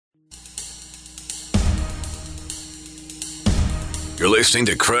You're listening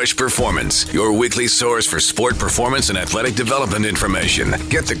to Krush Performance, your weekly source for sport performance and athletic development information.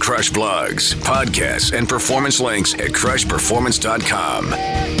 Get the Krush blogs, podcasts, and performance links at crushperformance.com.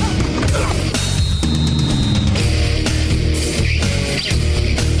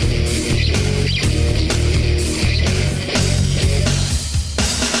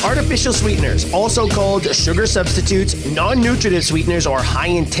 Artificial sweeteners, also called sugar substitutes, non-nutritive sweeteners, or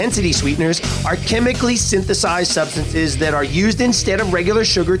high-intensity sweeteners, are chemically synthesized substances that are used instead of regular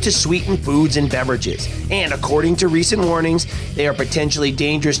sugar to sweeten foods and beverages. And according to recent warnings, they are potentially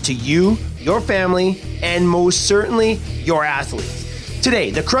dangerous to you, your family, and most certainly your athletes. Today,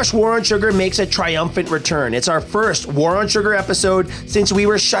 the Krush War on Sugar makes a triumphant return. It's our first War on Sugar episode since we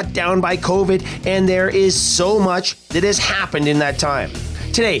were shut down by COVID, and there is so much that has happened in that time.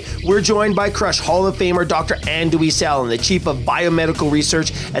 Today, we're joined by Krush Hall of Famer Dr. Andrew Salin, the Chief of Biomedical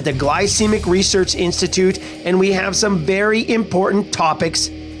Research at the Glycemic Research Institute, and we have some very important topics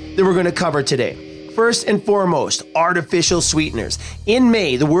that we're going to cover today. First and foremost, artificial sweeteners. In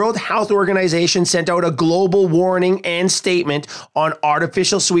May, the World Health Organization sent out a global warning and statement on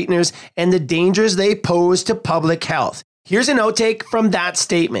artificial sweeteners and the dangers they pose to public health. Here's an outtake from that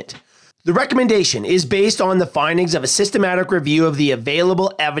statement. The recommendation is based on the findings of a systematic review of the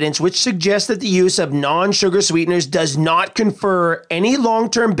available evidence, which suggests that the use of non-sugar sweeteners does not confer any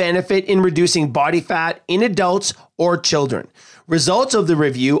long-term benefit in reducing body fat in adults or children. Results of the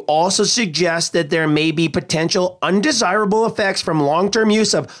review also suggest that there may be potential undesirable effects from long-term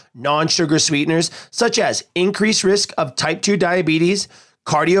use of non-sugar sweeteners, such as increased risk of type 2 diabetes,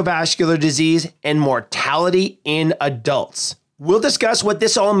 cardiovascular disease, and mortality in adults. We'll discuss what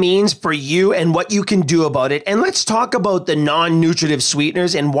this all means for you and what you can do about it. And let's talk about the non-nutritive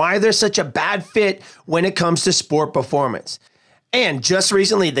sweeteners and why they're such a bad fit when it comes to sport performance. And just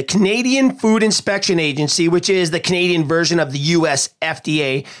recently, the Canadian Food Inspection Agency, which is the Canadian version of the US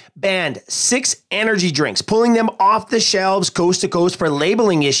FDA, banned 6 energy drinks, pulling them off the shelves coast to coast for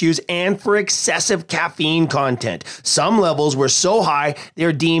labeling issues and for excessive caffeine content. Some levels were so high,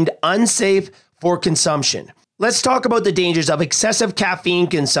 they're deemed unsafe for consumption. Let's talk about the dangers of excessive caffeine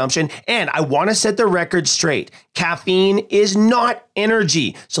consumption, and I want to set the record straight. Caffeine is not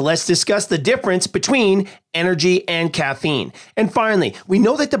energy, so let's discuss the difference between energy and caffeine. And finally, we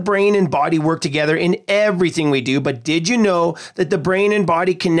know that the brain and body work together in everything we do, but did you know that the brain and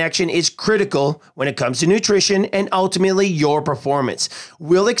body connection is critical when it comes to nutrition and ultimately your performance?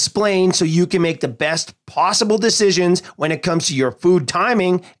 We'll explain so you can make the best possible decisions when it comes to your food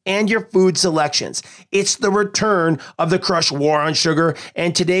timing and your food selections. It's the return of the Krush War on Sugar,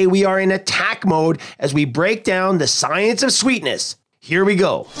 and today we are in attack mode as we break down the science of sweetness. Here we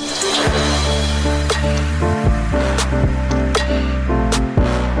go.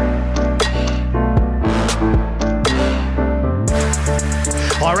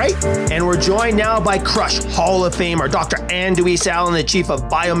 All right, and we're joined now by Krush Hall of Famer Dr. Andrew Salin, the Chief of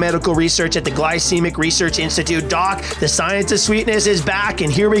Biomedical Research at the Glycemic Research Institute. Doc, the science of sweetness is back,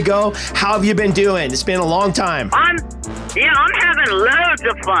 and here we go. How have you been doing? It's been a long time. I'm having loads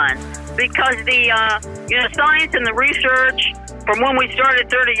of fun because the science and the research from when we started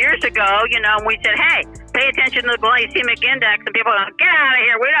 30 years ago, we said, hey, pay attention to the glycemic index, and people go, get out of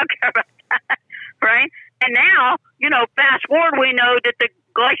here, we don't care about that, right? And now, fast forward, we know that the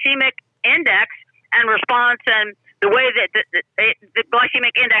glycemic index and response and the way that the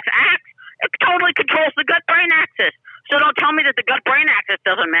glycemic index acts, it totally controls the gut-brain axis. So don't tell me that the gut-brain axis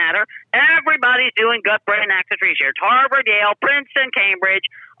doesn't matter. Everybody's doing gut-brain axis research. Harvard, Yale, Princeton, Cambridge.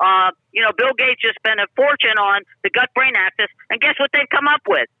 Bill Gates just spent a fortune on the gut-brain axis, and guess what they've come up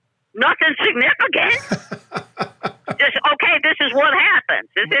with? Nothing significant. Just, okay, this is what happens.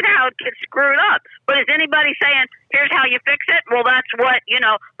 This is how it gets screwed up. But is anybody saying, here's how you fix it? Well, that's what,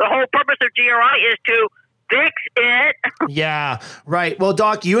 the whole purpose of GRI is to fix it. Yeah, right. Well,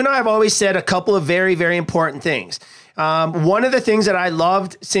 Doc, you and I have always said a couple of very, very important things. One of the things that I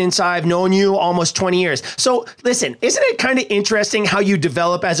loved since I've known you almost 20 years. So listen, isn't it kind of interesting how you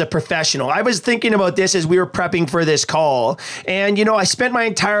develop as a professional? I was thinking about this as we were prepping for this call. And, I spent my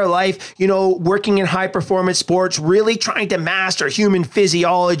entire life, working in high performance sports, really trying to master human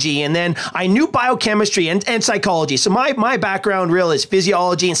physiology. And then I knew biochemistry and psychology. So my background really is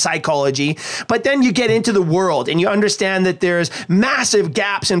physiology and psychology. But then you get into the world and you understand that there's massive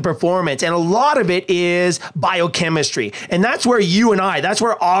gaps in performance. And a lot of it is biochemistry. And that's where that's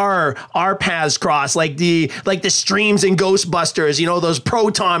where our paths cross, like the streams in Ghostbusters, those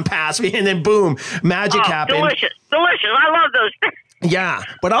proton paths, and then boom, magic happened. Delicious. I love those things. Yeah,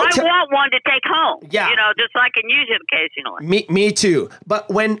 but I want one to take home. Yeah. Just so I can use it occasionally. Me too. But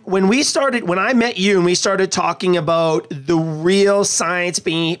when I met you and we started talking about the real science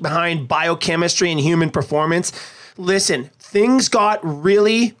behind biochemistry and human performance, listen, things got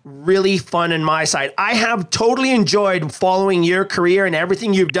really, really fun on my side. I have totally enjoyed following your career and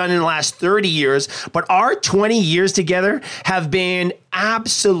everything you've done in the last 30 years, but our 20 years together have been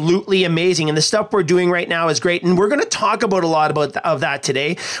absolutely amazing. And the stuff we're doing right now is great. And we're going to talk about a lot of that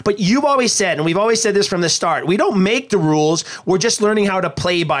today. But you've always said, and we've always said this from the start, we don't make the rules. We're just learning how to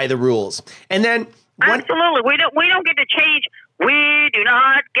play by the rules. And then absolutely, we don't get to change. We do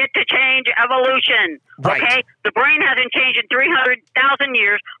not get to change evolution. Right. Okay, the brain hasn't changed in 300,000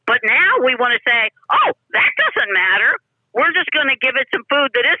 years, but now we want to say, oh, that doesn't matter. We're just going to give it some food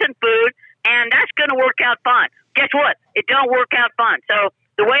that isn't food, and that's going to work out fine. Guess what? It don't work out fine. So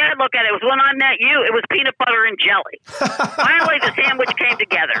the way I look at it was when I met you, it was peanut butter and jelly. Finally, the sandwich came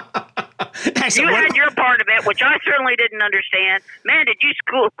together. You had your part of it, which I certainly didn't understand. Man, did you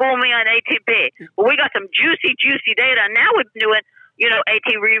school me on ATP? Well, we got some juicy data. And now we've been doing,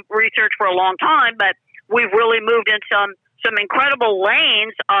 research for a long time, but we've really moved in some incredible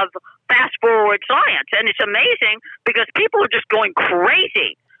lanes of fast forward science. And it's amazing because people are just going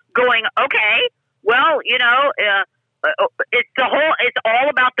crazy, going, okay, well, it's all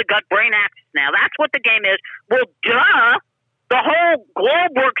about the gut-brain axis now. That's what the game is. Well, duh. The whole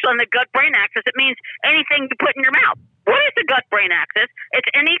globe works on the gut-brain axis. It means anything you put in your mouth. What is the gut-brain axis?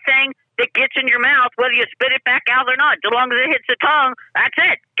 It's anything that gets in your mouth, whether you spit it back out or not. As long as it hits the tongue, that's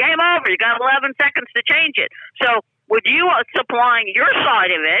it. Game over. You got 11 seconds to change it. So with you supplying your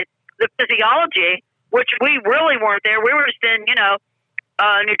side of it, the physiology, which we really weren't there. We were just in,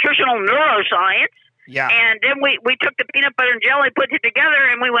 nutritional neuroscience. Yeah. And then we took the peanut butter and jelly, put it together,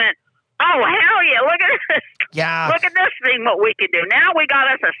 and we went, oh, hell yeah, look at this. Yeah. Look at this thing, what we can do. Now we got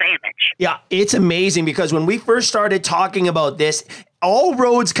us a sandwich. Yeah, it's amazing because when we first started talking about this, all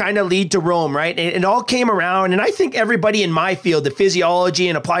roads kind of lead to Rome, right? It all came around. And I think everybody in my field, the physiology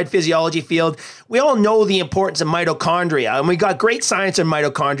and applied physiology field, we all know the importance of mitochondria. And we got great science on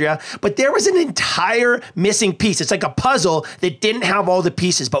mitochondria, but there was an entire missing piece. It's like a puzzle that didn't have all the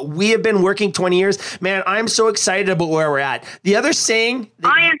pieces, but we have been working 20 years. Man, I'm so excited about where we're at. The other saying...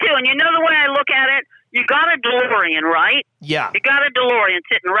 I am too. And you know the way I look at it? You got a DeLorean, right? Yeah. You got a DeLorean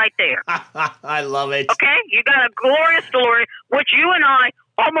sitting right there. I love it. Okay? You got a glorious DeLorean, which you and I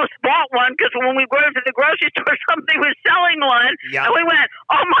almost bought one because when we went to the grocery store, somebody was selling one. Yeah. And we went,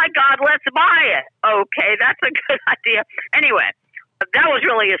 oh, my God, let's buy it. Okay, that's a good idea. Anyway, that was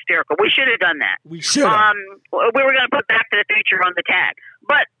really hysterical. We should have done that. We should have. We were going to put Back to the Future on the tag.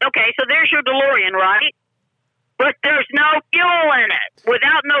 But, okay, so there's your DeLorean, right? But there's no fuel in it.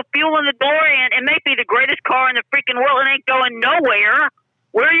 Without no fuel in the DeLorean, it may be the greatest car in the freaking world. It ain't going nowhere.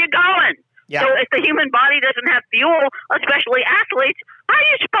 Where are you going? Yeah. So if the human body doesn't have fuel, especially athletes, how are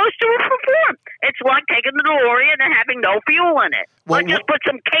you supposed to perform? It's like taking the DeLorean and having no fuel in it. Well, Let's just put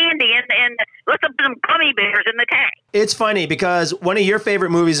some candy in, and let's put some gummy bears in the tank. It's funny because one of your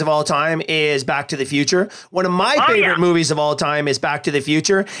favorite movies of all time is Back to the Future. One of my favorite movies of all time is Back to the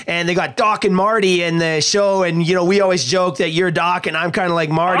Future. And they got Doc and Marty in the show. And, we always joke that you're Doc and I'm kind of like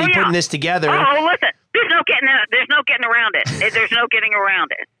Marty putting this together. Oh, listen. There's no getting around it. There's no getting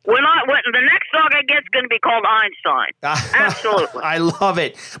around it. When the next dog I get is going to be called Einstein. Absolutely. I love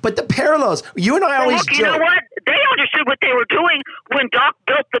it. But the parallels, you and I always joke. You know what? They understood what they were doing when Doc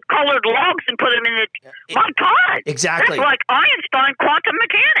built the colored logs and put them in the... My God. Exactly. That's like Einstein quantum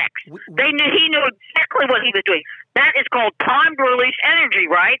mechanics. He knew exactly what he was doing. That is called timed release energy,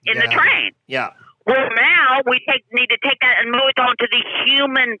 right? In the train. Yeah. Well, now we need to take that and move it on to the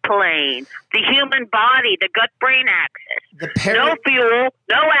human plane, the human body, the gut-brain axis. No fuel,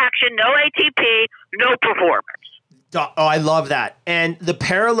 no action, no ATP, no performance. Oh, I love that. And the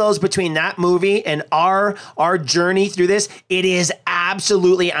parallels between that movie and our journey through this, it is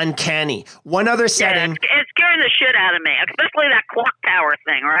absolutely uncanny. One other setting. Yeah, it's scaring the shit out of me, especially that clock tower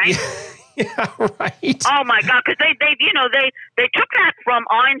thing, right? Yeah, right. Oh, my God, because they took that from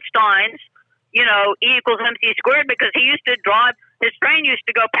Einstein's, E equals MC squared, because he used to drive, his train used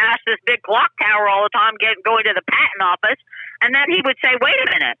to go past this big clock tower all the time, going to the patent office, and then he would say, wait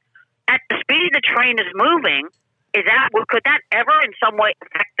a minute, at the speed the train is moving, could that ever in some way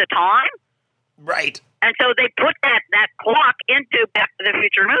affect the time? Right. And so they put that clock into Back to the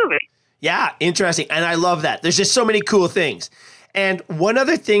Future movie. Yeah, interesting. And I love that. There's just so many cool things. And one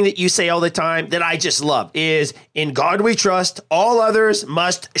other thing that you say all the time that I just love is, in God we trust, all others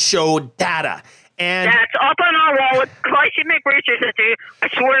must show data. And that's up on our wall. Glycemic research institute. I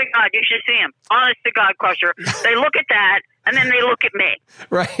swear to God, you should see him. Honest to God, Crusher. They look at that And then they look at me.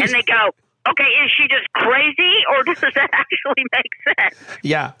 Right. And they go, okay, is she just crazy or does that actually make sense?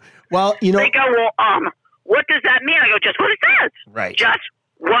 Yeah. Well, you know. They go, well, what does that mean? I go, just what it says. Right. Just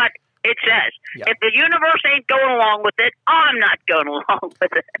what it says. Yeah. If the universe ain't going along with it, I'm not going along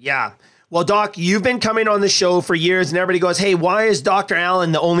with it. Yeah. Well, Doc, you've been coming on the show for years, and everybody goes, hey, why is Dr.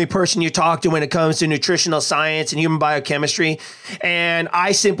 Allen the only person you talk to when it comes to nutritional science and human biochemistry? And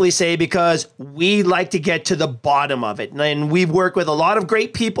I simply say because we like to get to the bottom of it. And we've worked with a lot of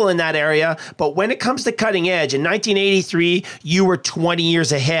great people in that area. But when it comes to cutting edge, in 1983, you were 20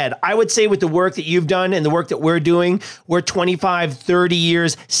 years ahead. I would say with the work that you've done and the work that we're doing, we're 25, 30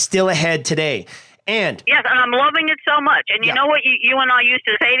 years still ahead today. And yes, and I'm loving it so much. And you know what you and I used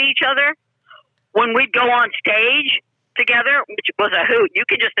to say to each other when we'd go on stage together, which was a hoot. You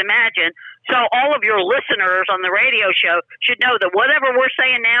can just imagine. So all of your listeners on the radio show should know that whatever we're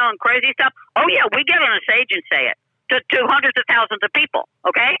saying now and crazy stuff, oh yeah, we get on a stage and say it to hundreds of thousands of people.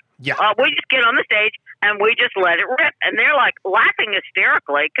 Okay? Yeah. We just get on the stage and we just let it rip. And they're like laughing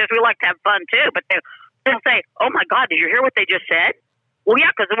hysterically because we like to have fun too. But they'll say, oh my God, did you hear what they just said? Well,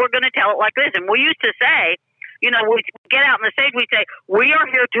 yeah, because we're going to tell it like this. And we used to say, you know, we get out on the stage, we say, we are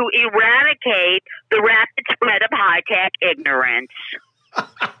here to eradicate the rapid spread of high-tech ignorance.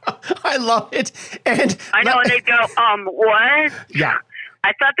 I love it. And I know, and they'd go, what? Yeah.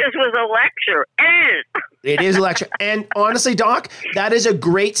 I thought this was a lecture. It is. It is a lecture. And honestly, Doc, that is a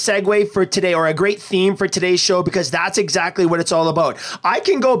great segue for today, or a great theme for today's show, because that's exactly what it's all about. I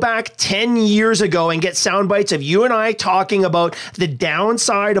can go back 10 years ago and get sound bites of you and I talking about the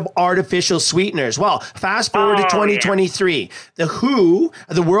downside of artificial sweeteners. Well, fast forward to 2023. Yeah. The WHO,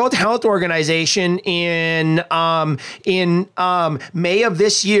 the World Health Organization, in May of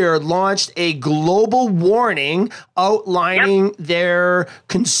this year, launched a global warning outlining their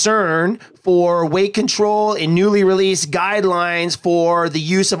concern for weight control in newly released guidelines for the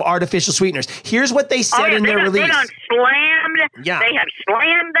use of artificial sweeteners. Here's what they said in their release. They have slammed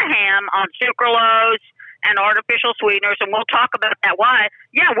the ham on sucralose and artificial sweeteners, and we'll talk about that. Why?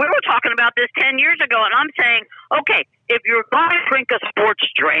 Yeah, we were talking about this 10 years ago, and I'm saying, okay, if you're going to drink a sports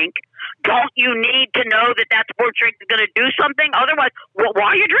drink, don't you need to know that that sports drink is going to do something? Otherwise,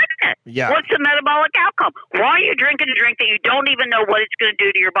 why are you drinking it? Yeah. What's the metabolic outcome? Why are you drinking a drink that you don't even know what it's going to do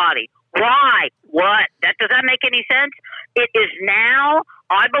to your body? Why? What? Does that make any sense? It is now,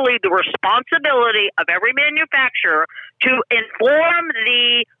 I believe, the responsibility of every manufacturer to inform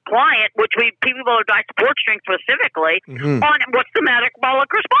the client, which people who buy sports drinks specifically, on what's the metabolic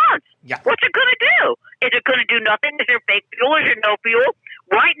response. Yeah. What's it going to do? Is it going to do nothing? Is there fake fuel? Is there no fuel?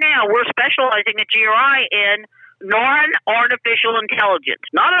 Right now, we're specializing at GRI in non-artificial intelligence.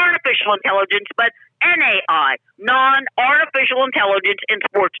 Not artificial intelligence, but NAI, non-artificial intelligence in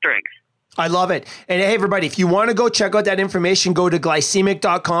sports drinks. I love it. And hey, everybody, if you want to go check out that information, go to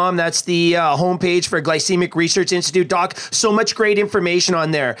glycemic.com. That's the homepage for Glycemic Research Institute. Doc, so much great information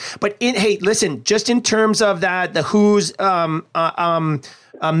on there. But hey, listen, just in terms of that, the WHO's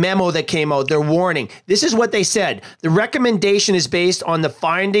a memo that came out, their warning. This is what they said. The recommendation is based on the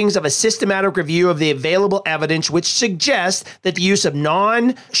findings of a systematic review of the available evidence, which suggests that the use of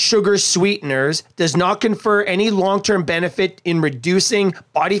non-sugar sweeteners does not confer any long-term benefit in reducing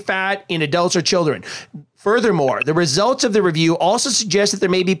body fat in adults or children. Furthermore, the results of the review also suggest that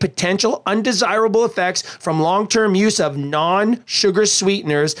there may be potential undesirable effects from long-term use of non-sugar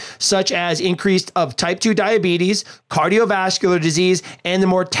sweeteners, such as increase of type 2 diabetes, cardiovascular disease, and the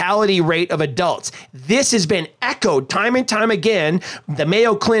mortality rate of adults. This has been echoed time and time again. The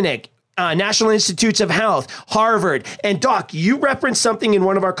Mayo Clinic, National Institutes of Health, Harvard. And Doc, you referenced something in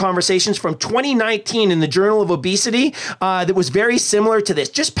one of our conversations from 2019 in the Journal of Obesity that was very similar to this.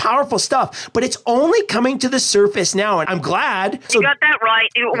 Just powerful stuff, but it's only coming to the surface now, and I'm glad. You got that right.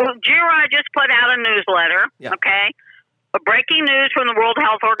 GRI just put out a newsletter, okay? Breaking news from the World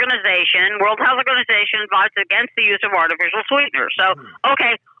Health Organization. World Health Organization advises against the use of artificial sweeteners. So,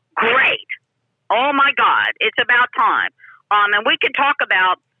 okay, great. Oh my God, it's about time. And we can talk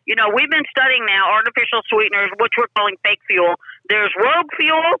about, you know, we've been studying now artificial sweeteners, which we're calling fake fuel. There's rogue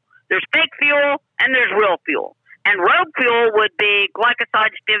fuel, there's fake fuel, and there's real fuel. And rogue fuel would be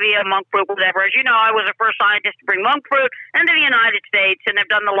glycoside, stevia, monk fruit, whatever. As you know, I was the first scientist to bring monk fruit into the United States, and have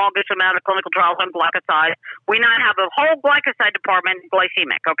done the longest amount of clinical trials on glycoside. We now have a whole glycoside department,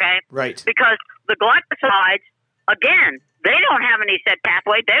 glycemic, okay? Right. Because the glycosides, again, they don't have any set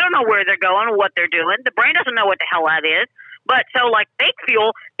pathway. They don't know where they're going or what they're doing. The brain doesn't know what the hell that is. But so like fake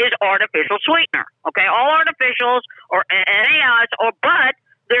fuel is artificial sweetener, okay? All artificials or NAIs, but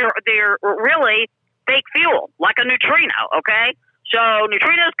they're really fake fuel, like a neutrino, okay? So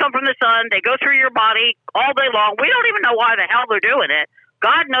neutrinos come from the sun. They go through your body all day long. We don't even know why the hell they're doing it.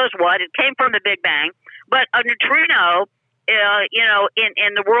 God knows what. It came from the Big Bang. But a neutrino,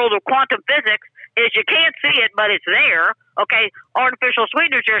 in the world of quantum physics, is you can't see it, but it's there. Okay, artificial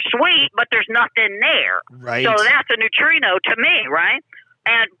sweeteners are sweet, but there's nothing there. Right. So that's a neutrino to me, right?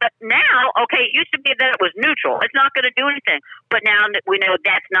 But now, okay, it used to be that it was neutral. It's not going to do anything. But now we know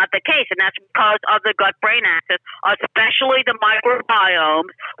that's not the case, and that's because of the gut-brain axis, especially the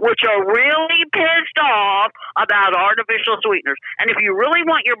microbiomes, which are really pissed off about artificial sweeteners. And if you really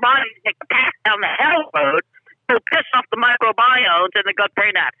want your body to take a path down the hell road, you'll piss off the microbiomes and the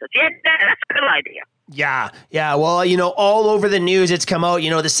gut-brain axis. Yeah, that's a good idea. Yeah. Well, all over the news, it's come out,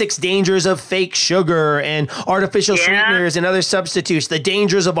 the 6 dangers of fake sugar and artificial sweeteners and other substitutes, the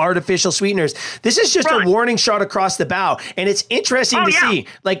dangers of artificial sweeteners. This is just a warning shot across the bow. And it's interesting to see,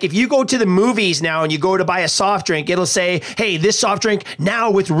 like if you go to the movies now and you go to buy a soft drink, it'll say, hey, this soft drink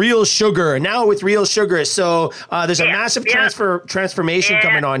now with real sugar, So there's a massive transformation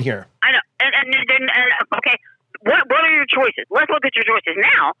coming on here. I know. And okay, what are your choices? Let's look at your choices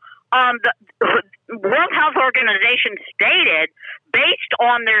now. The World Health Organization stated, based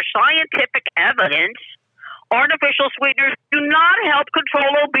on their scientific evidence, artificial sweeteners do not help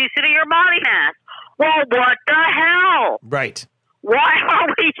control obesity or body mass. Well, what the hell? Right. Why are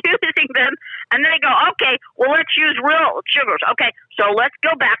we using them? And then they go, okay, well, let's use real sugars. Okay, so let's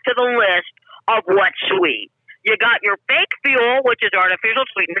go back to the list of what's sweet. You got your fake fuel, which is artificial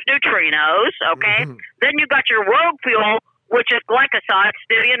sweeteners, neutrinos, okay? Mm-hmm. Then you got your rogue fuel, which is glycosides,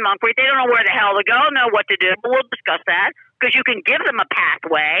 stevia, and monk fruit. They don't know where the hell to go, know what to do, but we'll discuss that because you can give them a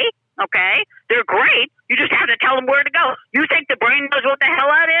pathway, okay? They're great. You just have to tell them where to go. You think the brain knows what the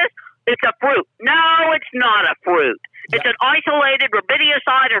hell that is? It's a fruit. No, it's not a fruit. It's an isolated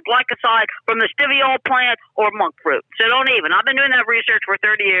rubidioside or glycoside from the steviol plant or monk fruit. So don't even. I've been doing that research for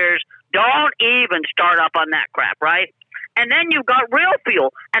 30 years. Don't even start up on that crap, right? And then you've got real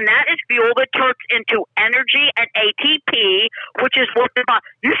fuel, and that is fuel that turns into energy and ATP, which is what the body.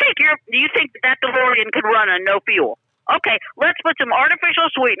 Do you think that DeLorean could run on no fuel? Okay, let's put some artificial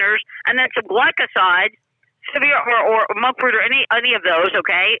sweeteners and then some glycosides, stevia or monk fruit or any of those.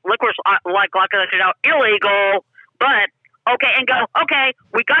 Okay, liquors like glycosides are now illegal, but okay, and go. Okay,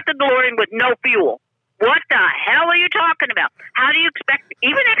 we got the DeLorean with no fuel. What the hell are you talking about? How do you expect,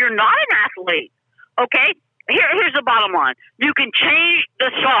 even if you're not an athlete? Okay. Here's the bottom line. You can change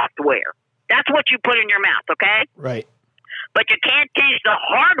the software. That's what you put in your mouth, okay? Right. But you can't change the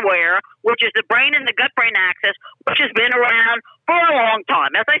hardware, which is the brain and the gut-brain axis, which has been around for a long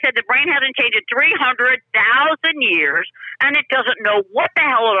time. As I said, the brain hasn't changed in 300,000 years, and it doesn't know what the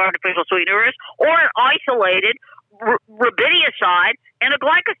hell an artificial sweetener is or an isolated rubidioside and a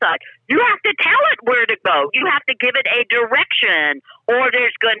glycoside. You have to tell it where to go. You have to give it a direction, or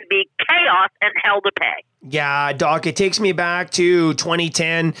there's going to be chaos and hell to pay. Yeah, Doc, it takes me back to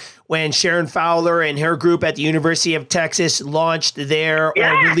 2010 when Sharon Fowler and her group at the University of Texas launched or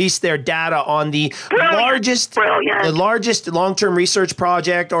released their data on the largest long-term research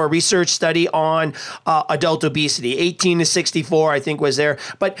project or research study on adult obesity. 18 to 64, I think, was there.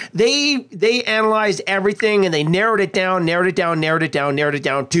 But they analyzed everything and they narrowed it down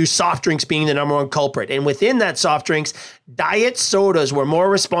to soft drinks being the number one culprit. And within that soft drinks, diet sodas were more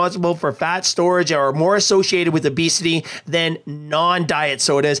responsible for fat storage or more associated with obesity than non-diet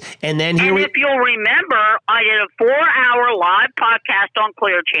sodas. And if you'll remember, I did a 4-hour live podcast on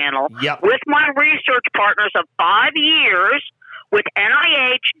Clear Channel with my research partners of 5 years with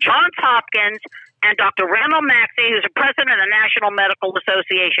NIH, Johns Hopkins, and Dr. Randall Maxey, who's the president of the National Medical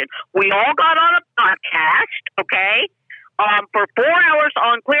Association. We all got on a podcast, okay, for 4 hours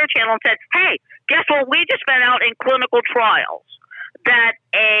on Clear Channel and said, hey, guess what we just found out in clinical trials? That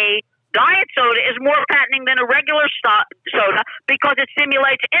a diet soda is more fattening than a regular soda because it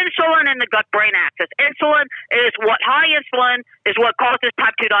stimulates insulin in the gut-brain axis. High insulin is what causes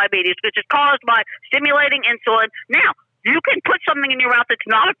type 2 diabetes, which is caused by stimulating insulin. Now, you can put something in your mouth that's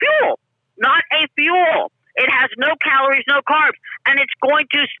not a fuel. It has no calories, no carbs, and it's going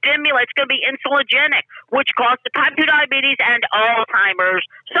to stimulate. It's going to be insulinogenic, which causes type 2 diabetes and Alzheimer's.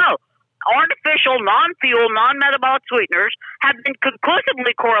 So, artificial, non-fuel, non-metabolic sweeteners have been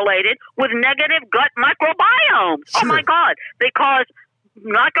conclusively correlated with negative gut microbiomes. Sure. Oh, my God. They cause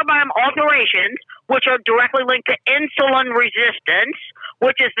microbiome alterations, which are directly linked to insulin resistance,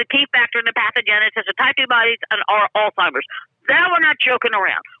 which is the key factor in the pathogenesis of type 2 diabetes and Alzheimer's. Now we're not joking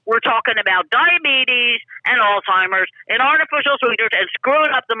around. We're talking about diabetes and Alzheimer's and artificial sweeteners and screwing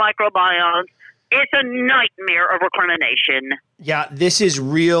up the microbiomes. It's a nightmare of recrimination. Yeah, this is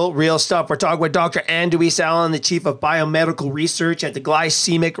real stuff. We're talking with Dr. Ann Deweese Allen, the Chief of Biomedical Research at the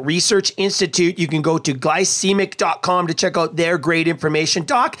Glycemic Research Institute. You can go to glycemic.com to check out their great information.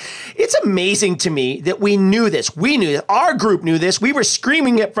 Doc, it's amazing to me that we knew this. We knew it. Our group knew this. We were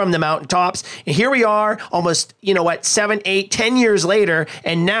screaming it from the mountaintops. And here we are almost, 7, 8, 10 years later.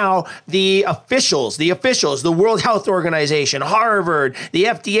 And now the officials, the World Health Organization, Harvard, the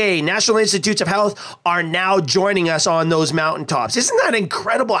FDA, National Institutes of Health are now joining us on those mountaintops. Isn't that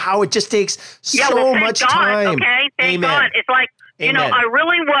incredible how it just takes so much time? Okay, thank Amen. God. It's like, Amen.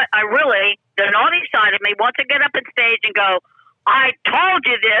 the naughty side of me wants to get up on stage and go, I told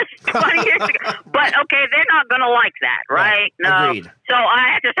you this 20 years ago. But, okay, they're not going to like that, right? No. Agreed. So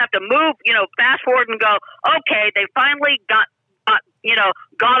I just have to move, fast forward and go, okay, they finally got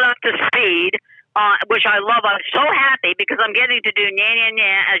up to speed. Which I love. I'm so happy because I'm getting to do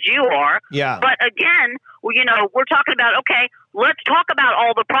as you are. Yeah. But again, we're talking about, okay, let's talk about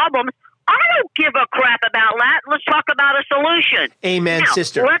all the problems. I don't give a crap about that. Let's talk about a solution. Amen, now,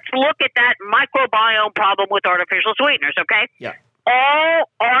 sister. Let's look at that microbiome problem with artificial sweeteners, okay? Yeah. All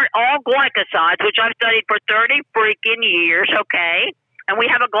glycosides, which I've studied for 30 freaking years, okay? And we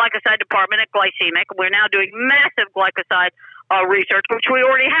have a glycoside department at Glycemic. We're now doing massive glycoside research, which we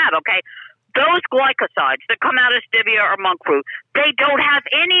already have, okay? Those glycosides that come out of stevia or monk fruit, they don't have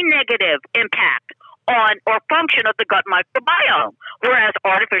any negative impact on or function of the gut microbiome, whereas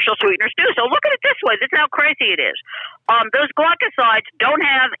artificial sweeteners do. So look at it this way. This is how crazy it is. Those glycosides don't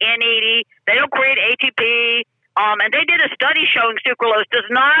have they don't create ATP, and they did a study showing sucralose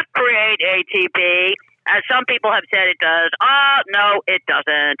does not create ATP, as some people have said it does. No, it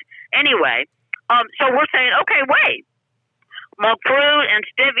doesn't. Anyway, so we're saying, okay, wait. Monk fruit and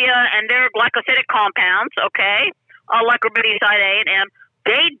stevia and their glycosidic compounds, okay, like ribitidine A and M,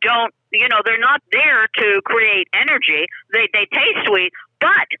 they don't, they're not there to create energy. They taste sweet,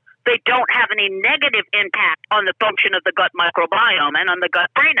 but they don't have any negative impact on the function of the gut microbiome and on the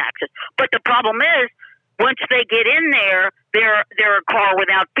gut-brain axis. But the problem is, once they get in there, they're a car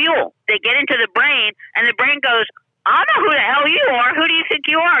without fuel. They get into the brain, and the brain goes, I don't know who the hell you are. Who do you think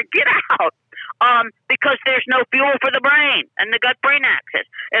you are? Get out. Because there's no fuel for the brain and the gut-brain axis.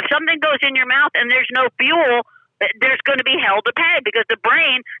 If something goes in your mouth and there's no fuel, there's going to be hell to pay because the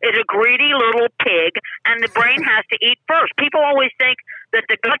brain is a greedy little pig and the brain has to eat first. People always think that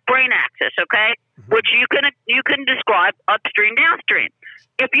the gut-brain axis, okay, which you can describe upstream, downstream.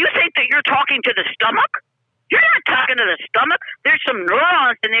 If you think that you're talking to the stomach, you're not talking to the stomach. There's some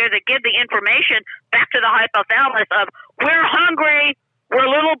neurons in there that give the information back to the hypothalamus of, we're hungry,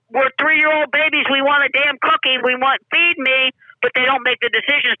 we're 3-year-old babies, we want a damn cookie, feed me, but they don't make the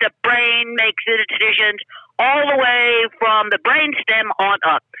decisions. The brain makes the decisions all the way from the brainstem on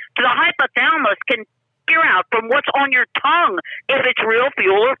up. So the hypothalamus can figure out from what's on your tongue if it's real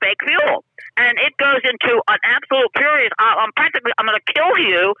fuel or fake fuel. And it goes into an absolute fury. I'm going to kill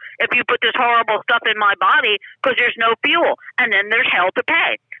you if you put this horrible stuff in my body because there's no fuel. And then there's hell to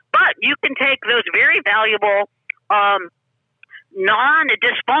pay. But you can take those very valuable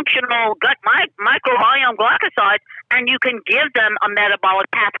non-dysfunctional gut microbiome glycosides, and you can give them a metabolic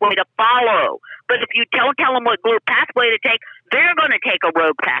pathway to follow. But if you don't tell them what pathway to take, they're going to take a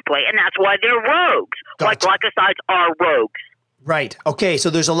rogue pathway, and that's why they're rogues. Gotcha. Like glycosides are rogues. Right. Okay. So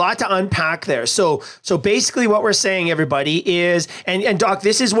there's a lot to unpack there. So basically what we're saying, everybody, is, and Doc,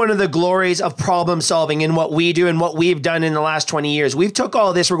 this is one of the glories of problem solving in what we do and what we've done in the last 20 years. We've took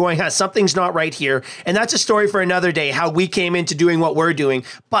all this, we're going, something's not right here. And that's a story for another day, how we came into doing what we're doing.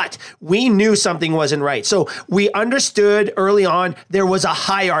 But we knew something wasn't right. So we understood early on there was a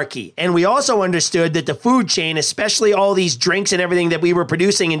hierarchy. And we also understood that the food chain, especially all these drinks and everything that we were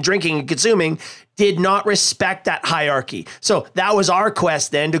producing and drinking and consuming, did not respect that hierarchy. So that was our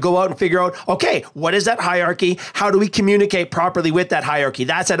quest then to go out and figure out, okay, what is that hierarchy? How do we communicate properly with that hierarchy?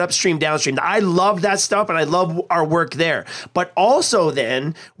 That's at upstream, downstream. I love that stuff and I love our work there. But also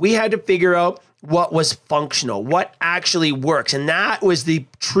then we had to figure out what was functional, what actually works. And that was the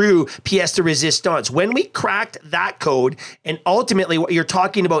true pièce de résistance. When we cracked that code, and ultimately what you're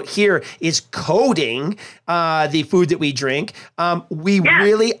talking about here is coding the food that we drink, we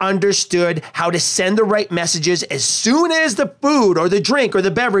really understood how to send the right messages as soon as the food or the drink or the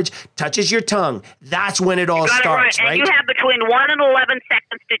beverage touches your tongue. That's when it all starts, right? And you have between 1 and 11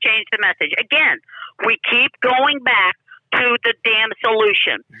 seconds to change the message. Again, we keep going back to the damn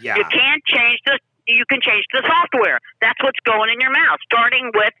solution. Yeah. You can't change you can change the software. That's what's going in your mouth,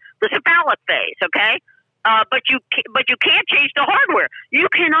 starting with the cephalic phase, okay? But you can't change the hardware. You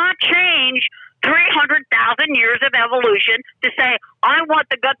cannot change 300,000 years of evolution to say, I want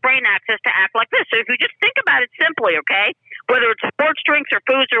the gut-brain axis to act like this. So if you just think about it simply, okay, whether it's sports drinks or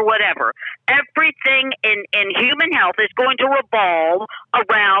foods or whatever, everything in human health is going to revolve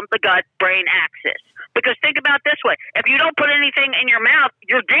around the gut-brain axis. Because think about it this way. If you don't put anything in your mouth,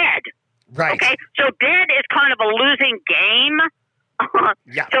 you're dead. Right. Okay? So dead is kind of a losing game.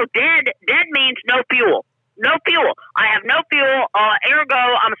 Yeah. So dead means no fuel. No fuel. I have no fuel, ergo,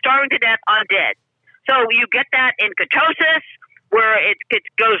 I'm starving to death, I'm dead. So you get that in ketosis, where it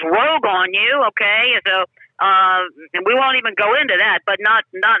goes rogue on you, okay? So, and we won't even go into that, but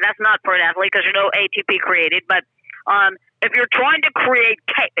that's not for an athlete because there's no ATP created. But if you're trying to create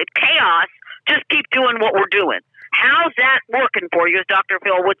chaos, just keep doing what we're doing. How's that working for you, as Dr.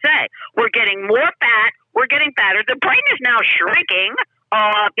 Phil would say? We're getting more fat. We're getting fatter. The brain is now shrinking.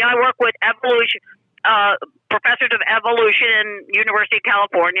 I work with professors of evolution in University of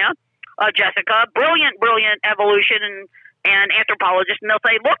California, Jessica, brilliant evolution and anthropologist, and they'll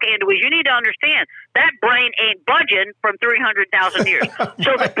say, look, Anduiz, you need to understand that brain ain't budging from 300,000 years.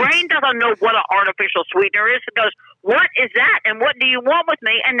 So the brain doesn't know what an artificial sweetener is. It goes, what is that? And what do you want with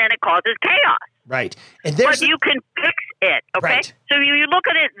me? And then it causes chaos. Right. And but you can fix it, okay? Right. So you look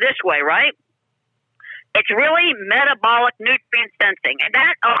at it this way, right? It's really metabolic nutrient sensing. And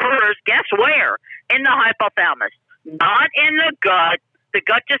that occurs, guess where? In the hypothalamus. Not in the gut. The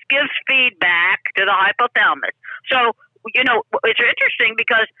gut just gives feedback to the hypothalamus. So, it's interesting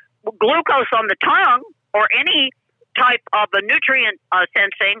because glucose on the tongue or any type of a nutrient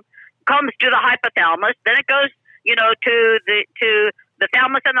sensing comes to the hypothalamus. Then it goes, to the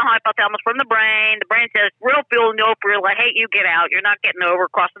thalamus and the hypothalamus from the brain. The brain says, real fuel, no fuel. I hate you. Get out. You're not getting over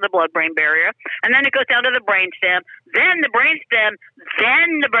crossing the blood-brain barrier. And then it goes down to the brainstem. Then the brainstem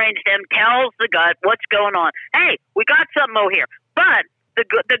tells the gut what's going on. Hey, we got something over here. But the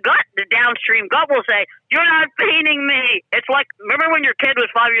gut, the downstream gut will say, you're not feeding me. It's like, remember when your kid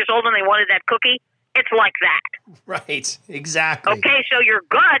was 5 years old and they wanted that cookie? It's like that. Right. Exactly. Okay, so your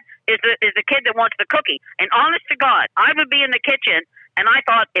gut is the kid that wants the cookie. And honest to God, I would be in the kitchen and I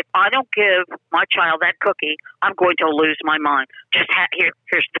thought, if I don't give my child that cookie, I'm going to lose my mind. Just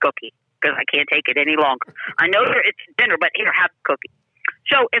here's the cookie because I can't take it any longer. I know it's dinner, but here, have the cookie.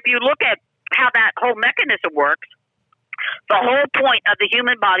 So if you look at how that whole mechanism works, the whole point of the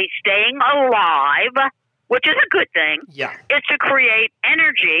human body staying alive, which is a good thing, is to create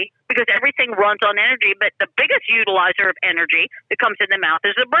energy because everything runs on energy. But the biggest utilizer of energy that comes in the mouth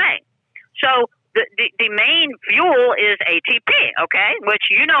is the brain. So the main fuel is ATP, okay, which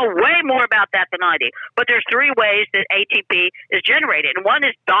you know way more about that than I do. But there's three ways that ATP is generated. And one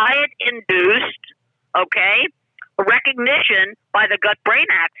is diet-induced, okay, recognition by the gut-brain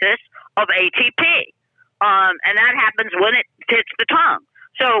axis of ATP. And that happens when it hits the tongue.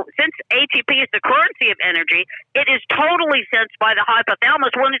 So since ATP is the currency of energy, it is totally sensed by the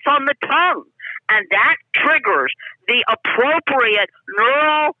hypothalamus when it's on the tongue. And that triggers the appropriate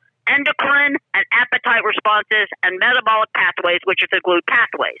neural, endocrine, and appetite responses and metabolic pathways, which are the GLUT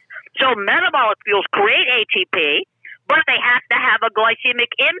pathways. So metabolic fuels create ATP, but they have to have a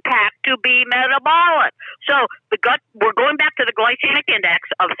glycemic impact to be metabolic. So the gut, we're going back to the glycemic index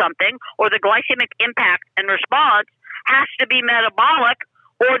of something, or the glycemic impact and response has to be metabolic,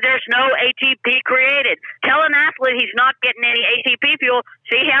 or there's no ATP created. Tell an athlete he's not getting any ATP fuel.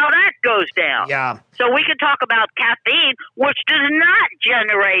 See how that goes down. Yeah. So we can talk about caffeine, which does not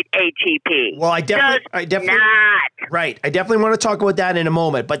generate ATP. Well, I definitely not. Right. I definitely want to talk about that in a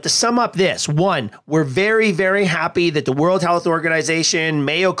moment. But to sum up this, one, we're very, very happy that the World Health Organization,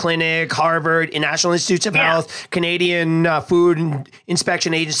 Mayo Clinic, Harvard, and National Institutes of Health, Canadian Food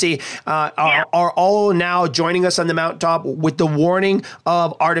Inspection Agency are all now joining us on the mountaintop with the warning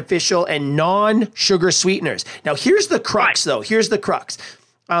of artificial and non-sugar sweeteners. Now, here's the crux, though. Here's the crux.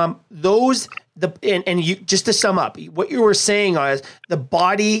 You just to sum up, what you were saying is the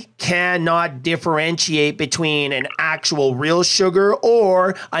body cannot differentiate between an actual real sugar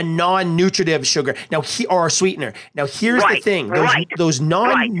or a non-nutritive sugar. Now, or a sweetener. Now, here's the thing: those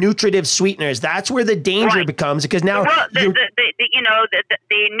non-nutritive sweeteners. That's where the danger becomes because now the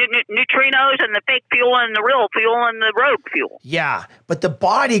neutrinos and the fake fuel and the real fuel and the rogue fuel. Yeah, but the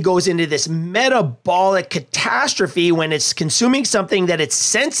body goes into this metabolic catastrophe when it's consuming something that it's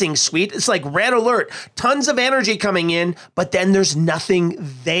sensing sweet. It's like red alert, tons of energy coming in, but then there's nothing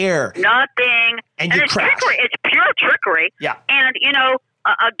there. Nothing. And you it's crash. Trickery. It's pure trickery. Yeah. And,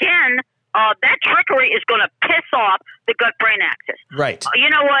 again, that trickery is going to piss off the gut-brain axis. Right. You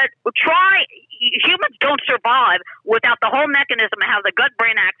know what? Humans don't survive without the whole mechanism of how the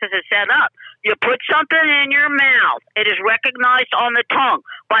gut-brain axis is set up. You put something in your mouth. It is recognized on the tongue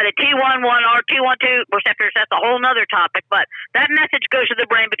by the T11 or T12 receptors. That's a whole other topic. But that message goes to the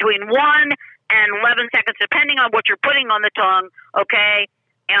brain between 1 and 11 seconds, depending on what you're putting on the tongue, okay?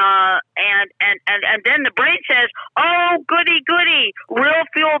 And then the brain says, oh, goody, real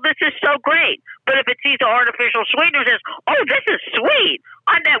fuel, this is so great. But if it sees the artificial sweetener, it says, oh, this is sweet.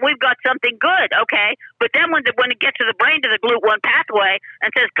 I bet we've got something good, okay? But then when it gets to the brain, to the GLUT1 pathway,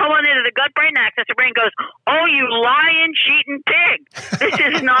 and says, come on into the gut-brain axis, the brain goes, oh, you lying, cheating pig. This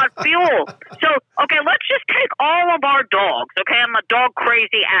is not fuel. So, okay, let's just take all of our dogs, okay? I'm a dog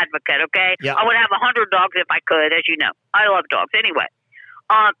crazy advocate, okay? Yeah. I would have 100 dogs if I could, as you know. I love dogs. Anyway.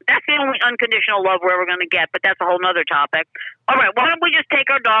 That's the only unconditional love we're ever going to get, but that's a whole other topic. All right, why don't we just take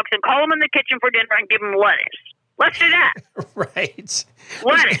our dogs and call them in the kitchen for dinner and give them lettuce? Let's do that. Right.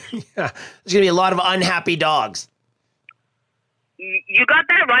 Lettuce. Yeah. There's going to be a lot of unhappy dogs. You got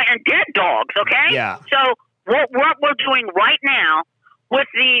that right, and dead dogs, okay? Yeah. So what we're doing right now with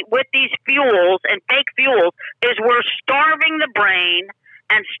these fuels and fake fuels is we're starving the brain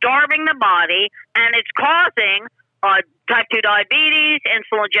and starving the body, and it's causing type 2 diabetes,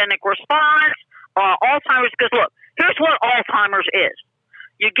 insulinogenic response, Alzheimer's. Because look, here's what Alzheimer's is.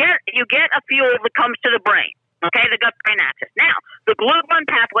 You get a fuel that comes to the brain, okay, the gut-brain axis. Now, the GLUT1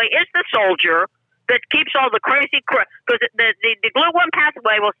 pathway is the soldier that keeps all the crazy because the GLUT1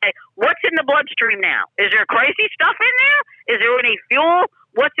 pathway will say, what's in the bloodstream now? Is there crazy stuff in there? Is there any fuel?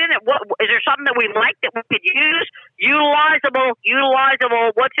 What's in it? What is there something that we like that we could use? Utilizable.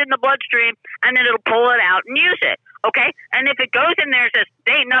 What's in the bloodstream? And then it'll pull it out and use it. Okay? And if it goes in there and says,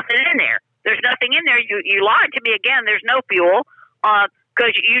 there ain't nothing in there. There's nothing in there. You lied to me again. There's no fuel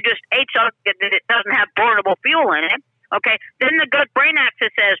because you just ate something that it doesn't have burnable fuel in it. Okay? Then the gut-brain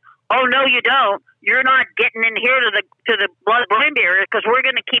axis says, oh, no, you don't. You're not getting in here to the blood-brain barrier because we're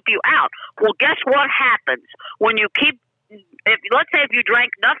going to keep you out. Well, guess what happens when you keep let's say if you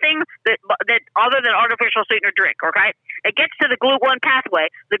drank nothing that other than artificial sweetener drink, okay? It gets to the GLUT1 pathway.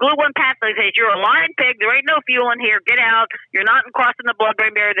 The GLUT1 pathway says, you're a lying pig. There ain't no fuel in here. Get out. You're not crossing the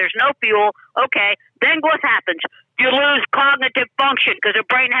blood-brain barrier. There's no fuel. Okay. Then what happens? You lose cognitive function because the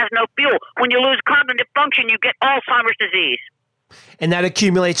brain has no fuel. When you lose cognitive function, you get Alzheimer's disease. And that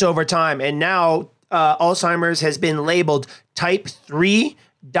accumulates over time. And now Alzheimer's has been labeled type 3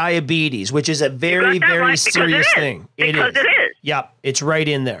 diabetes, which is a very, very serious thing. Because it is. Yep, it's right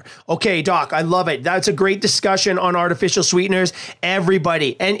in there. Okay, Doc, I love it. That's a great discussion on artificial sweeteners.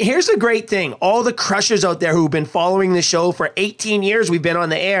 Everybody. And here's the great thing. All the crushers out there who've been following the show for 18 years we've been on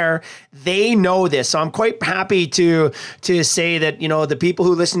the air, they know this. So I'm quite happy to say that, you know, the people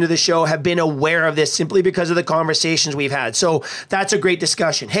who listen to the show have been aware of this simply because of the conversations we've had. So that's a great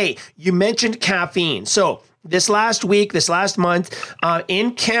discussion. Hey, you mentioned caffeine. So this last month,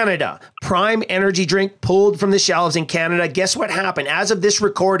 in Canada, Prime energy drink pulled from the shelves in Canada. Guess what happened? As of this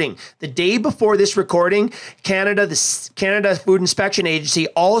recording, the day before this recording, the Canada Food Inspection Agency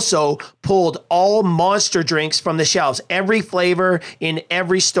also pulled all Monster drinks from the shelves. Every flavor in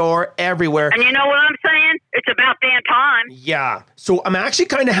every store, everywhere. And you know what I'm saying? It's about damn time. Yeah. So I'm actually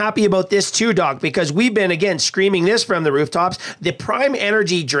kind of happy about this too, Doc, because we've been, again, screaming this from the rooftops. The Prime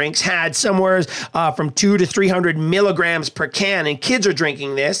energy drinks had somewhere from 200 to 300 milligrams per can, and kids are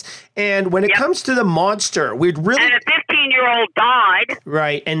drinking this. And when it comes to the Monster, we'd really... And a 15-year-old died.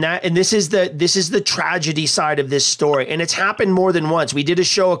 Right. And this is the tragedy side of this story. And it's happened more than once. We did a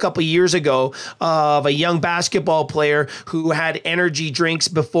show a couple of years ago of a young basketball player who had energy drinks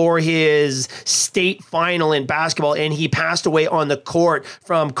before his state final in basketball, and he passed away on the court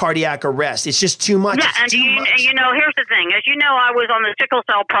from cardiac arrest. It's just too much. Yeah, and you know, here's the thing. As you know, I was on the sickle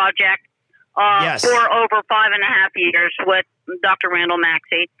cell project for over 5.5 years with Dr. Randall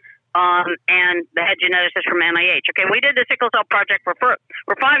Maxey. And the head geneticist from NIH. Okay, we did the sickle cell project for 5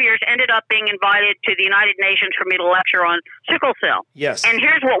 years, ended up being invited to the United Nations for me to lecture on sickle cell. Yes. And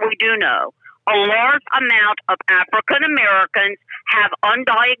here's what we do know. A large amount of African Americans have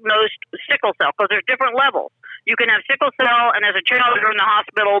undiagnosed sickle cell because there's different levels. You can have sickle cell, and as a child, you're in the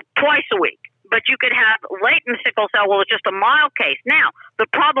hospital twice a week. But you could have latent sickle cell, well, it's just a mild case. Now, the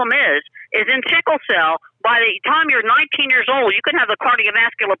problem is in sickle cell, by the time you're 19 years old, you can have the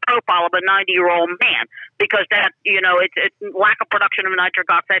cardiovascular profile of a 90-year-old man because that, you know, it's lack of production of nitric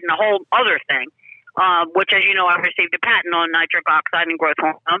oxide and a whole other thing, which, as you know, I received a patent on nitric oxide and growth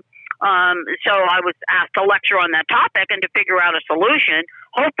hormone. So I was asked to lecture on that topic and to figure out a solution,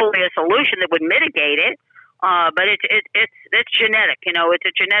 hopefully a solution that would mitigate it. But it's genetic, you know, it's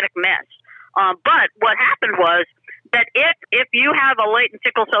a genetic mess. But what happened was that if you have a latent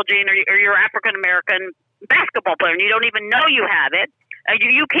sickle cell gene or you're African American basketball player and you don't even know you have it,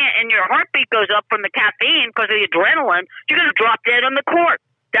 you can't, and your heartbeat goes up from the caffeine because of the adrenaline, you're going to drop dead on the court.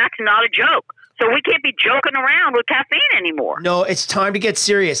 That's not a joke. So we can't be joking around with caffeine anymore. No, it's time to get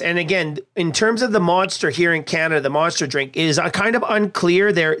serious. And again, in terms of the Monster here in Canada, the Monster drink is kind of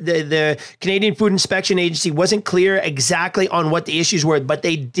unclear. The Canadian Food Inspection Agency wasn't clear exactly on what the issues were, but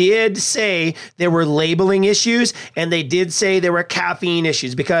they did say there were labeling issues and they did say there were caffeine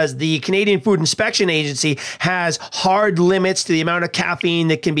issues because the Canadian Food Inspection Agency has hard limits to the amount of caffeine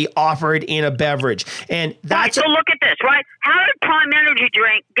that can be offered in a beverage. And that's right, so look at this, right? How did Prime Energy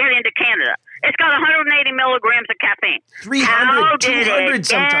drink get into Canada? It's got 180 milligrams of caffeine. 300, How did 200 it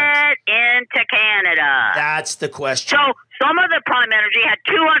sometimes. get into Canada? That's the question. So some of the Prime Energy had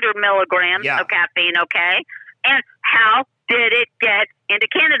 200 milligrams of caffeine, okay? And how did it get into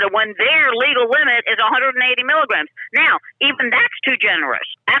Canada when their legal limit is 180 milligrams? Now, even that's too generous.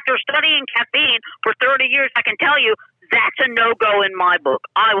 After studying caffeine for 30 years, I can tell you that's a no-go in my book.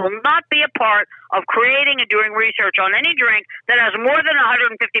 I will not be a part of creating and doing research on any drink that has more than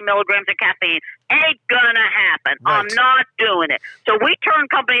 150 milligrams of caffeine. Ain't gonna happen. Right. I'm not doing it. So we turn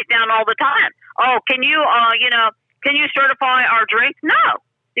companies down all the time. Oh, can you certify our drink? No.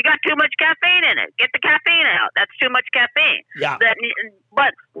 You got too much caffeine in it. Get the caffeine out. That's too much caffeine. Yeah.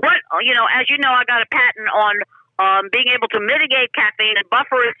 But what, as you know, I got a patent on being able to mitigate caffeine and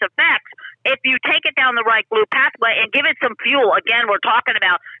buffer its effects if you take it down the right blue pathway and give it some fuel. Again, we're talking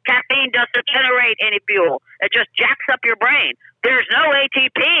about caffeine doesn't generate any fuel. It just jacks up your brain. There's no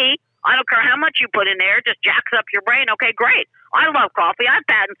ATP. I don't care how much you put in there. It just jacks up your brain. Okay, great. I love coffee. I have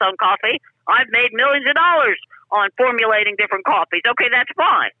patents on coffee. I've made millions of dollars on formulating different coffees. Okay, that's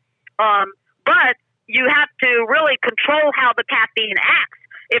fine. But you have to really control how the caffeine acts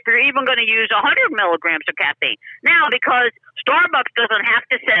if you're even going to use 100 milligrams of caffeine. Now, because Starbucks doesn't have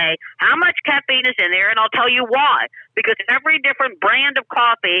to say how much caffeine is in there, and I'll tell you why. Because every different brand of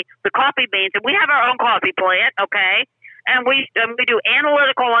coffee, the coffee beans, and we have our own coffee plant, okay, and we do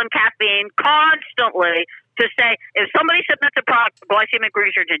analytical on caffeine constantly to say, if somebody submits a product to Glycemic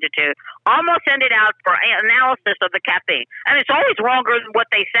Research Institute, I'm going to send it out for analysis of the caffeine. And it's always wronger than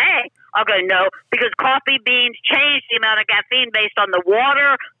what they say. I'll go, no, because coffee beans change the amount of caffeine based on the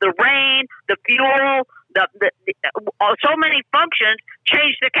water, the rain, the fuel, so many functions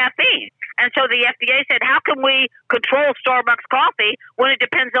change the caffeine. And so the FDA said, how can we control Starbucks coffee when it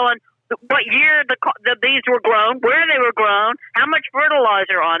depends on what year the beans were grown, where they were grown, how much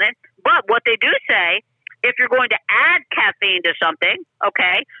fertilizer on it? But what they do say, if you're going to add caffeine to something,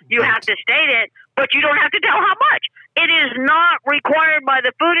 okay, you have to state it, but you don't have to tell how much. It is not required by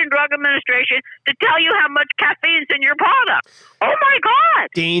the Food and Drug Administration to tell you how much caffeine's in your product. Oh, my God.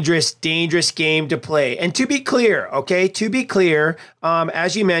 Dangerous game to play. And to be clear,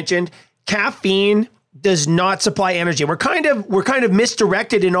 as you mentioned, caffeine does not supply energy. We're kind of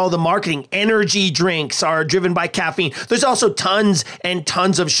misdirected in all the marketing. Energy drinks are driven by caffeine. There's also tons and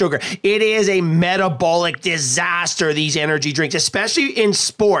tons of sugar. It is a metabolic disaster, these energy drinks, especially in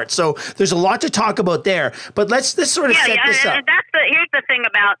sports. So there's a lot to talk about there. But let's sort of set this up. Here's the thing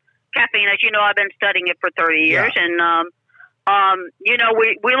about caffeine. As you know, I've been studying it for 30 years. Yeah. And,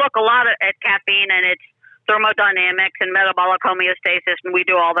 we look a lot at caffeine and its thermodynamics and metabolic homeostasis, and we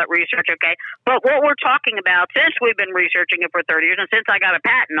do all that research, okay? But what we're talking about, since we've been researching it for 30 years, and since I got a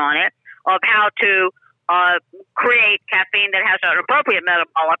patent on it, of how to create caffeine that has an appropriate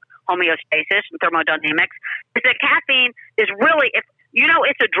metabolic homeostasis and thermodynamics, is that caffeine is really,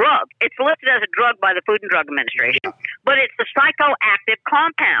 it's a drug. It's listed as a drug by the Food and Drug Administration, but it's a psychoactive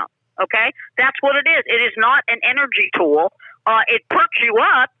compound, okay? That's what it is. It is not an energy tool. It perks you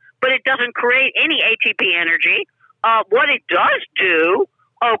up, but it doesn't create any ATP energy. What it does do,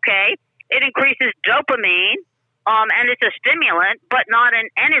 okay, it increases dopamine, and it's a stimulant, but not an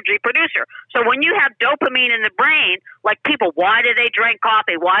energy producer. So when you have dopamine in the brain, like people, why do they drink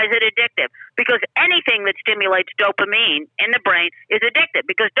coffee? Why is it addictive? Because anything that stimulates dopamine in the brain is addictive.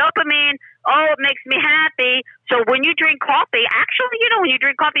 Because dopamine, it makes me happy. So when you drink coffee, actually, when you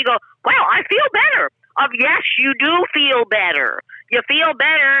drink coffee, you go, wow, I feel better. Yes, you do feel better. You feel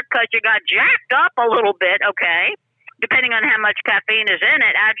better because you got jacked up a little bit, okay, depending on how much caffeine is in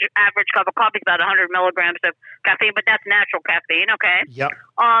it. Average cup of coffee is about 100 milligrams of caffeine, but that's natural caffeine, okay? Yep.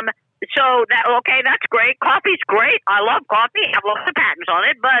 So that's great. Coffee's great. I love coffee. I have lots of patents on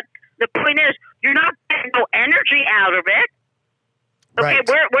it, but the point is you're not getting no energy out of it. Okay,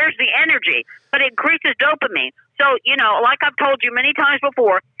 right. Where's the energy? But it increases dopamine. So, like I've told you many times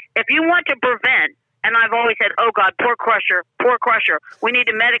before, if you want to prevent And I've always said, oh, God, poor Crusher. We need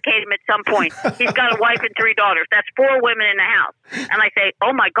to medicate him at some point. He's got a wife and 3 daughters. That's 4 women in the house. And I say,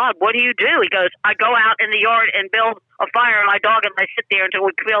 oh, my God, what do you do? He goes, I go out in the yard and build a fire in my dog, and I sit there until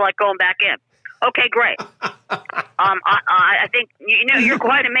we feel like going back in. Okay, great. I think you're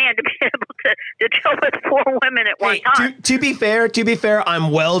quite a man to be able to deal with 4 women at one time. To be fair, I'm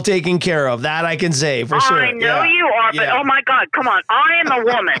well taken care of. That I can say for sure. I know you are, but oh my God, come on! I am a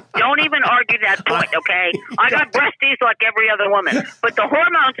woman. Don't even argue that point, okay? I got breasties like every other woman, but the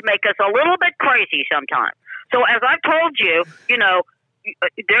hormones make us a little bit crazy sometimes. So as I've told you,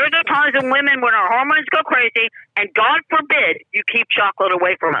 there are times in women when our hormones go crazy, and God forbid you keep chocolate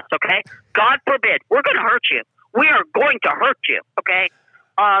away from us, okay? God forbid. We're going to hurt you. We are going to hurt you, okay?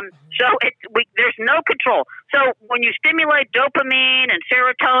 So there's no control. So when you stimulate dopamine and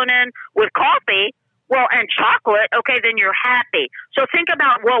serotonin with coffee, and chocolate, okay, then you're happy. So think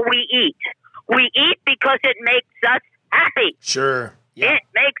about what we eat. We eat because it makes us happy. Sure. Yeah. It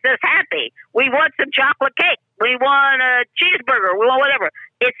makes us happy. We want some chocolate cake. We want a cheeseburger. We want whatever.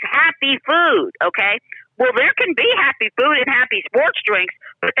 It's happy food, okay? Well, there can be happy food and happy sports drinks,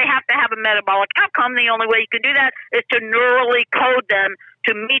 but they have to have a metabolic outcome. The only way you can do that is to neurally code them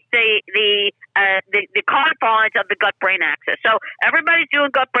to meet the confines of the gut-brain axis. So everybody's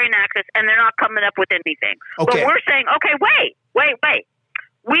doing gut-brain axis, and they're not coming up with anything. Okay. But we're saying, okay, wait.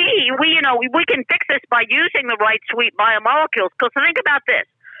 We can fix this by using the right sweet biomolecules. Because think about this.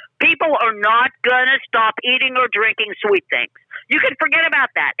 People are not going to stop eating or drinking sweet things. You can forget about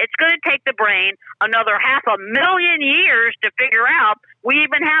that. It's going to take the brain another 500,000 years to figure out we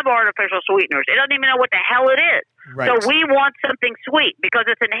even have artificial sweeteners. It doesn't even know what the hell it is. Right. So we want something sweet because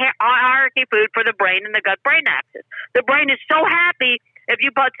it's a hierarchy food for the brain and the gut-brain axis. The brain is so happy if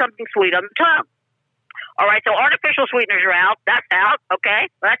you put something sweet on the tongue. All right, so artificial sweeteners are out. That's out, okay?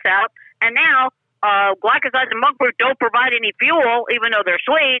 That's out. And now glycosides and monk fruit don't provide any fuel, even though they're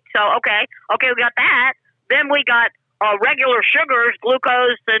sweet. So, okay, we got that. Then we got regular sugars,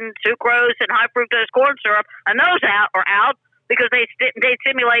 glucose and sucrose and high fructose corn syrup, and those are out because they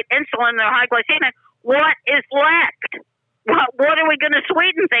stimulate insulin. They're high glycemic. What is left? What are we going to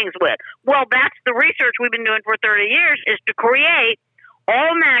sweeten things with? Well, that's the research we've been doing for 30 years is to create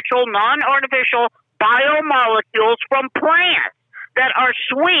all natural, non-artificial biomolecules from plants that are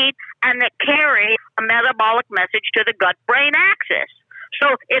sweet and that carry a metabolic message to the gut-brain axis.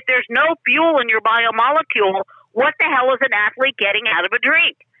 So if there's no fuel in your biomolecule, what the hell is an athlete getting out of a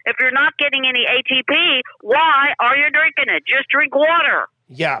drink? If you're not getting any ATP, why are you drinking it? Just drink water.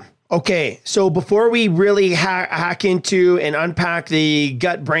 Yeah. Okay. So before we really hack into and unpack the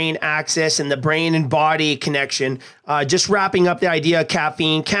gut-brain axis and the brain and body connection, just wrapping up the idea of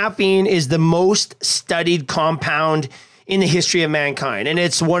caffeine. Caffeine is the most studied compound in the history of mankind, and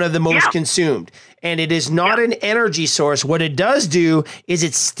it's one of the most consumed. And it is not an energy source. What it does do is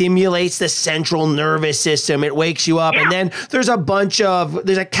it stimulates the central nervous system. It wakes you up. And then there's a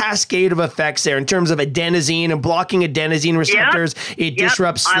cascade of effects there in terms of adenosine and blocking adenosine receptors. It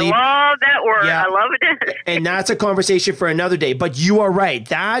disrupts sleep. I love that word. I love it. And that's a conversation for another day. But you are right.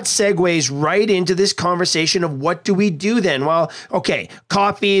 That segues right into this conversation of what do we do then? Well, okay,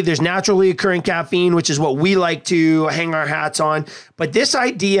 coffee, there's naturally occurring caffeine, which is what we like to hang our hats on. But this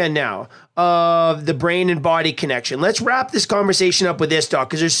idea now of the brain and body connection. Let's wrap this conversation up with this, Doc,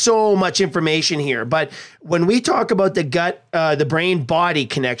 because there's so much information here. But when we talk about the brain body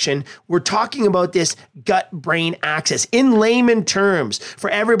connection, we're talking about this gut brain axis in layman terms for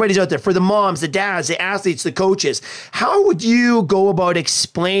everybody's out there, for the moms, the dads, the athletes, the coaches. How would you go about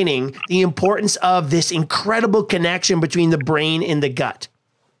explaining the importance of this incredible connection between the brain and the gut?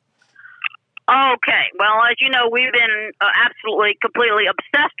 Okay. Well, as you know, we've been absolutely, completely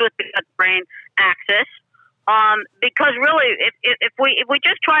obsessed with the gut-brain axis because really, if we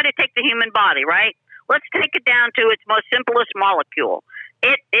just try to take the human body, right, let's take it down to its most simplest molecule.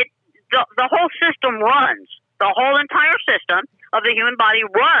 The whole system runs, the whole entire system of the human body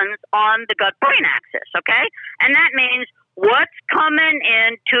runs on the gut-brain axis, okay? And that means what's coming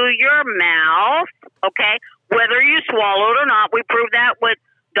into your mouth, okay, whether you swallow it or not. We prove that with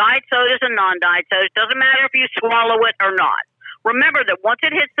diet sodas and non-diet sodas. Doesn't matter if you swallow it or not. Remember that once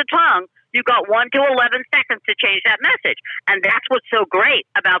it hits the tongue, you've got 1 to 11 seconds to change that message. And that's what's so great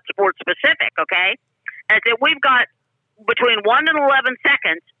about sports specific, okay? Is that we've got between 1 and 11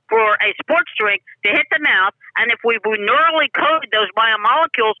 seconds for a sports drink to hit the mouth. And if we neurally code those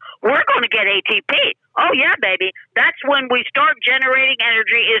biomolecules, we're going to get ATP. Oh, yeah, baby. That's when we start generating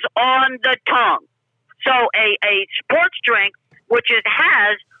energy is on the tongue. So a sports drink which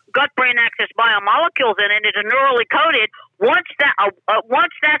has gut-brain axis biomolecules in it, is neurally coded. Once that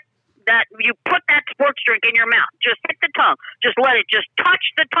you put that sports drink in your mouth, just hit the tongue, just let it just touch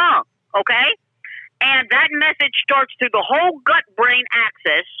the tongue, okay? And that message starts through the whole gut-brain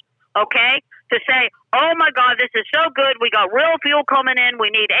axis, okay, to say, oh, my God, this is so good. We got real fuel coming in. We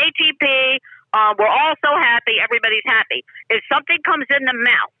need ATP. We're all so happy. Everybody's happy. If something comes in the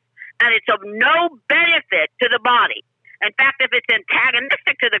mouth and it's of no benefit to the body, in fact, if it's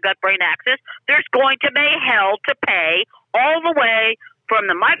antagonistic to the gut-brain axis, there's going to be hell to pay all the way from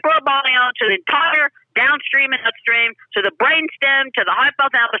the microbiome to the entire downstream and upstream to the brainstem to the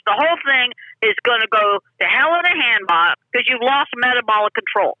hypothalamus. The whole thing is going to go to hell in a handbox because you've lost metabolic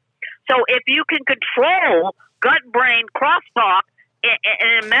control. So if you can control gut-brain crosstalk in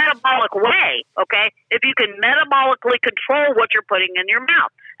a metabolic way, okay, if you can metabolically control what you're putting in your mouth.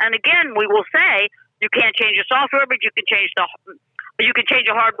 And again, we will say you can't change the software, but you can change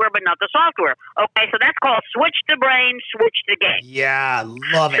the hardware, but not the software. Okay, so that's called switch the brain, switch the game. Yeah,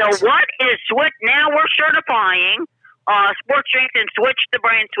 love it. So what is switch? Now we're certifying sports drinks and switch the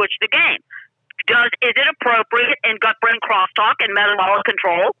brain, switch the game. Is it appropriate in gut-brain crosstalk and metabolic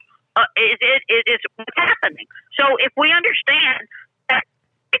control? Is what's happening. So if we understand that,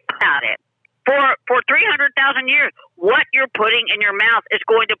 think about it. For 300,000 years, what you're putting in your mouth is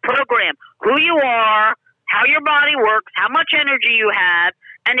going to program who you are, how your body works, how much energy you have,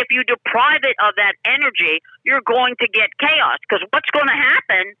 and if you deprive it of that energy, you're going to get chaos. Because what's going to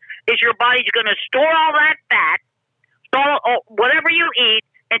happen is your body's going to store all that fat, whatever you eat,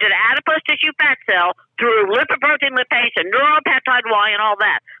 into the adipose tissue fat cell through lipoprotein lipase and neuropeptide Y and all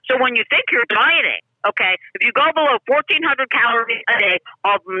that. So when you think you're dieting, okay, if you go below 1,400 calories a day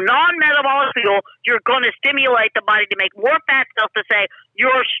of non-metabolic fuel, you're going to stimulate the body to make more fat cells to say,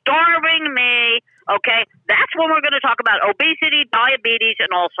 you're starving me, okay? That's when we're going to talk about obesity, diabetes,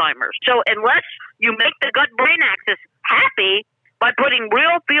 and Alzheimer's. So unless you make the gut-brain axis happy by putting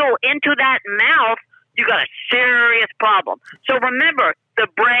real fuel into that mouth, you got a serious problem. So remember, the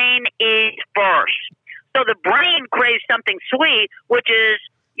brain eats first. So the brain craves something sweet, which is,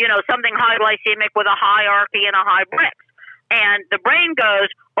 something high glycemic with a hierarchy and a high Brix. And the brain goes,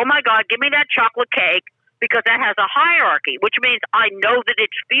 oh, my God, give me that chocolate cake because that has a hierarchy, which means I know that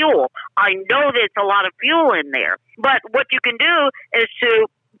it's fuel. I know that it's a lot of fuel in there. But what you can do is to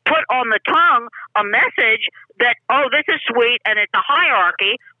put on the tongue a message that, oh, this is sweet and it's a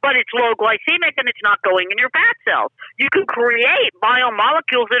hierarchy, but it's low glycemic and it's not going in your fat cells. You can create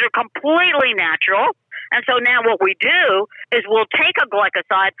biomolecules that are completely natural. And so now what we do is we'll take a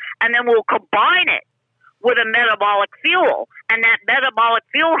glycoside and then we'll combine it with a metabolic fuel. And that metabolic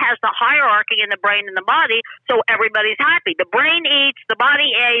fuel has the hierarchy in the brain and the body, so everybody's happy. The brain eats, the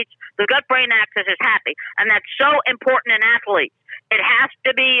body eats, the gut-brain axis is happy. And that's so important in athletes. It has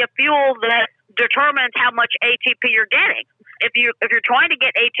to be a fuel that determines how much ATP you're getting. If you're trying to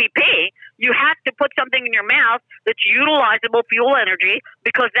get ATP, you have to put something in your mouth that's utilizable fuel energy,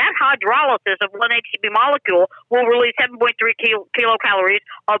 because that hydrolysis of one ATP molecule will release 7.3 kilocalories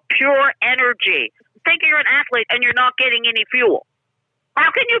of pure energy. Think you're an athlete and you're not getting any fuel. How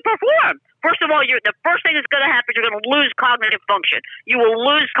can you perform? First of all, the first thing that's going to happen, you're going to lose cognitive function. You will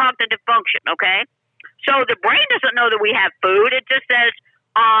lose cognitive function, okay? So the brain doesn't know that we have food. It just says,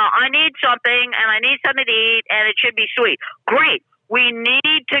 I need something, and I need something to eat, and it should be sweet. Great. We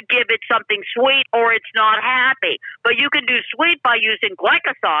need to give it something sweet, or it's not happy. But you can do sweet by using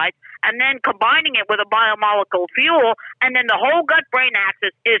glycosides and then combining it with a biomolecule fuel, and then the whole gut-brain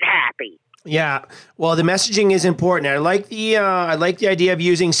axis is happy. Yeah, well, the messaging is important. I like the idea of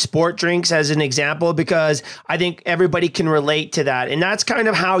using sport drinks as an example, because I think everybody can relate to that. And that's kind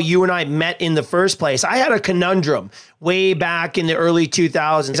of how you and I met in the first place. I had a conundrum way back in the early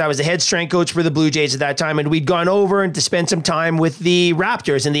 2000s. I was the head strength coach for the Blue Jays at that time, and we'd gone over and to spend some time with the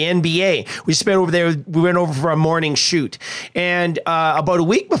Raptors in the NBA. We went over for a morning shoot. And about a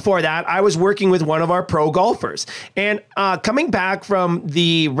week before that, I was working with one of our pro golfers. And coming back from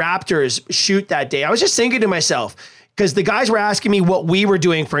the Raptors shoot that day, I was just thinking to myself, because the guys were asking me what we were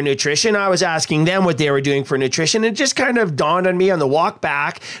doing for nutrition. I was asking them what they were doing for nutrition. It just kind of dawned on me on the walk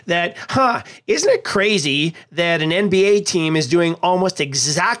back that, isn't it crazy that an NBA team is doing almost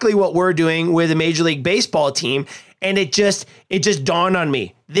exactly what we're doing with a Major League Baseball team? And it just dawned on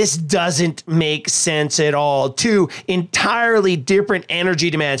me. This doesn't make sense at all. Two entirely different energy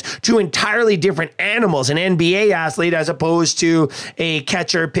demands, two entirely different animals, an NBA athlete as opposed to a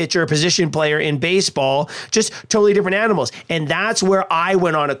catcher, pitcher, position player in baseball, just totally different animals. And that's where I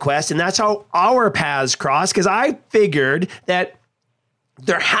went on a quest, and that's how our paths crossed, because I figured that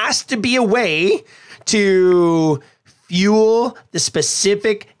there has to be a way to fuel the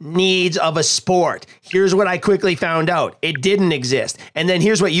specific needs of a sport. Here's what I quickly found out. It didn't exist. And then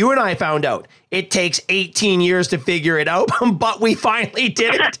here's what you and I found out. It takes 18 years to figure it out, but we finally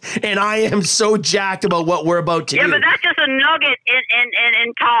did it. And I am so jacked about what we're about to do. Yeah, but that's just a nugget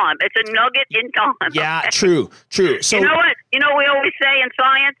in time. It's a nugget in time. Yeah, true. So you know what? You know what we always say in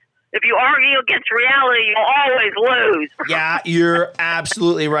science? If you argue against reality, you'll always lose. Yeah, you're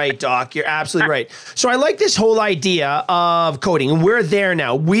absolutely right, Doc. You're absolutely right. So I like this whole idea of coding. We're there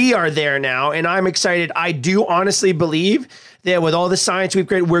now. We are there now, and I'm excited. I do honestly believe that with all the science we've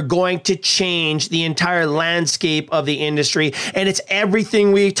created, we're going to change the entire landscape of the industry, and it's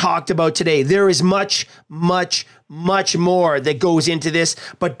everything we talked about today. There is much more that goes into this.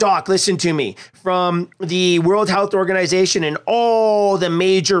 But Doc, listen to me. From the World Health Organization and all the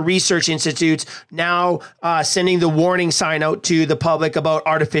major research institutes now sending the warning sign out to the public about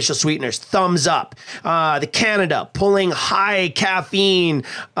artificial sweeteners. Thumbs up. The Canada pulling high caffeine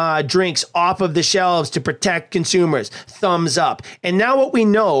drinks off of the shelves to protect consumers. Thumbs up. And now what we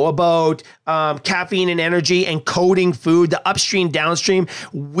know about caffeine and energy and coding food, the upstream, downstream,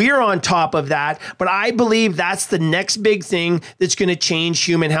 we're on top of that. But I believe that's the next big thing that's going to change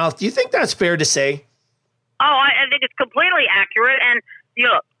human health. Do you think that's fair to say? Oh, I think it's completely accurate. And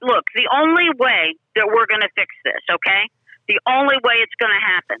look, the only way that we're going to fix this, okay? The only way it's going to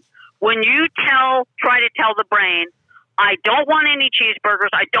happen, when you try to tell the brain, I don't want any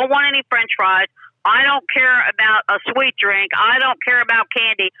cheeseburgers, I don't want any French fries, I don't care about a sweet drink, I don't care about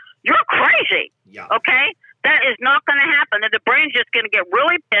candy, you're crazy, okay? That is not going to happen. And the brain's just going to get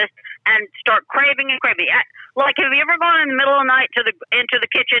really pissed and start craving and craving. Like, have you ever gone in the middle of the night into the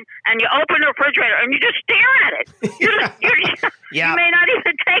kitchen and you open the refrigerator and you just stare at it? You may not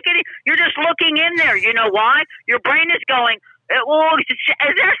even take it. You're just looking in there. You know why? Your brain is going, well, is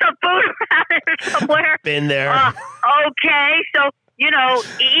there some food around there somewhere? Been there. Okay. So,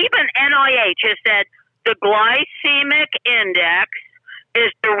 even NIH has said the glycemic index is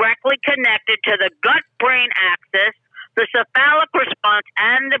directly connected to the gut-brain axis, the cephalic response,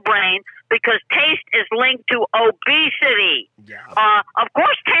 and the brain, because taste is linked to obesity. Yeah. Of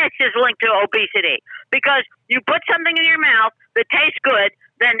course taste is linked to obesity, because you put something in your mouth that tastes good,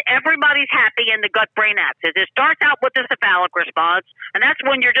 then everybody's happy in the gut-brain axis. It starts out with the cephalic response, and that's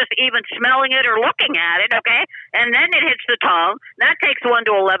when you're just even smelling it or looking at it, okay? And then it hits the tongue. That takes 1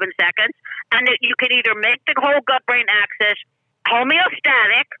 to 11 seconds, and you can either make the whole gut-brain axis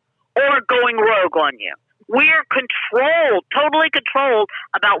homeostatic or going rogue on you. We're controlled, totally controlled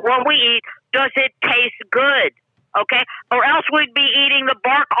about what we eat. Does it taste good? Okay? Or else we'd be eating the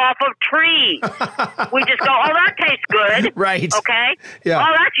bark off of trees. We just go, oh, that tastes good. Right. Okay? Yeah.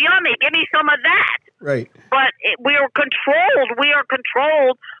 Oh, that's yummy. Give me some of that. Right. But we are controlled. We are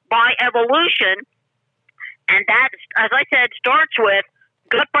controlled by evolution. And that, as I said, starts with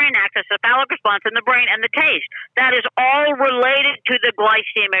gut-brain axis, cephalic response in the brain, and the taste. That is all related to the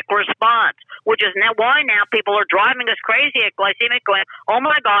glycemic response, which is now why now people are driving us crazy at glycemic, going, oh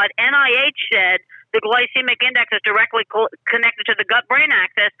my God, NIH said the glycemic index is directly connected to the gut-brain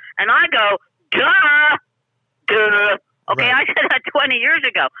axis, and I go, duh. Okay, right. I said that 20 years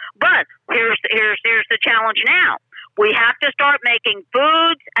ago. But here's the challenge now. We have to start making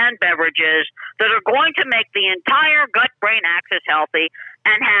foods and beverages that are going to make the entire gut-brain axis healthy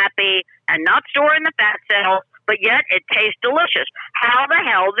and happy and not store in the fat cells, but yet it tastes delicious. How the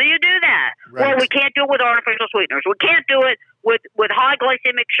hell do you do that? Right. Well, we can't do it with artificial sweeteners. We can't do it with high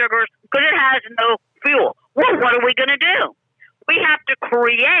glycemic sugars because it has no fuel. Well, what are we going to do? We have to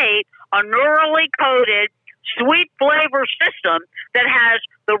create a neurally coded sweet flavor system that has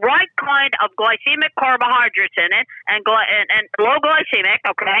the right kind of glycemic carbohydrates in it and low glycemic,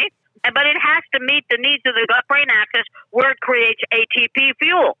 okay? But it has to meet the needs of the gut-brain axis where it creates ATP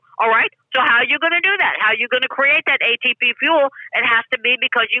fuel, all right? So how are you going to do that? How are you going to create that ATP fuel? It has to be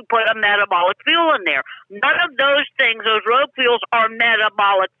because you put a metabolic fuel in there. None of those things, those rogue fuels, are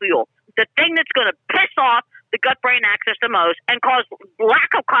metabolic fuel. The thing that's going to piss off the gut-brain axis the most and cause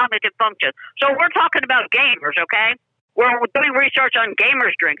lack of cognitive function. So we're talking about gamers, okay? We're doing research on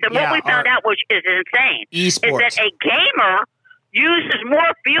gamers' drinks. And what we found out, which is insane, is that a gamer uses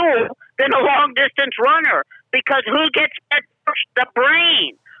more fuel than a long-distance runner because who gets fed first? The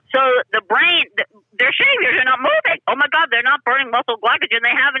brain. So the brain, they're shavers, they're not moving. Oh, my God, they're not burning muscle glycogen.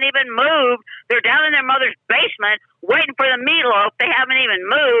 They haven't even moved. They're down in their mother's basement waiting for the meatloaf. They haven't even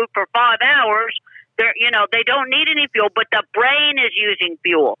moved for 5 hours. They don't need any fuel, but the brain is using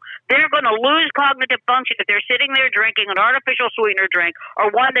fuel. They're going to lose cognitive function if they're sitting there drinking an artificial sweetener drink or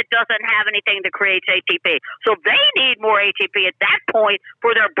one that doesn't have anything that creates ATP. So they need more ATP at that point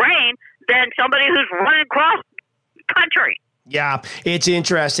for their brain than somebody who's running country. Yeah, it's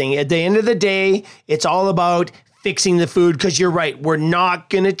interesting. At the end of the day, it's all about fixing the food, because you're right. We're not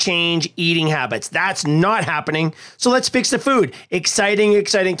going to change eating habits. That's not happening. So let's fix the food. Exciting,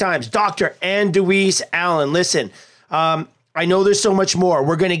 exciting times. Dr. Anne-Louise Allen, listen, I know there's so much more.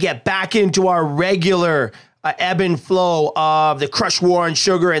 We're going to get back into our regular ebb and flow of the Krush war on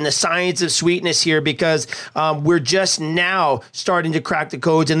sugar and the science of sweetness here, because we're just now starting to crack the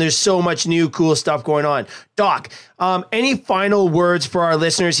codes, and there's so much new cool stuff going on. Doc, any final words for our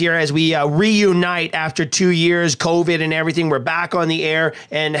listeners here as we reunite after 2 years, COVID and everything? We're back on the air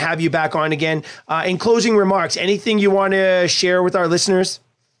and have you back on again. In closing remarks, anything you want to share with our listeners?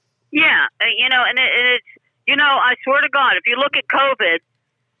 Yeah, and it's, I swear to God, if you look at COVID,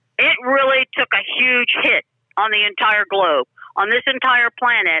 it really took a huge hit on the entire globe, on this entire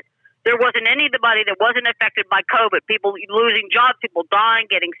planet. There wasn't anybody that wasn't affected by COVID. People losing jobs, people dying,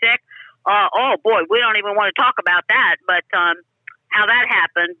 getting sick. Oh boy, we don't even want to talk about that, but how that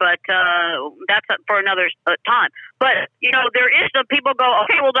happened. But that's for another time. But there is some people go,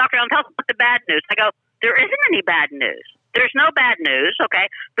 okay, well, Dr. Allen, tell us about the bad news. I go, there isn't any bad news. There's no bad news.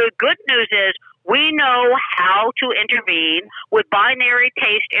 Okay, the good news is we know how to intervene with binary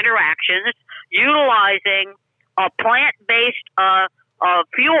taste interactions, utilizing plant-based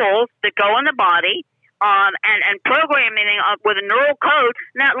fuels that go in the body, and programming with a neural code.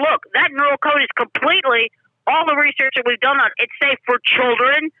 Now, look, that neural code is completely, all the research that we've done on it's safe for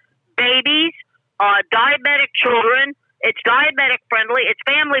children, babies, diabetic children. It's diabetic friendly, it's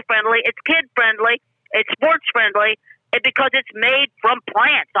family friendly, it's kid friendly, it's sports friendly, because it's made from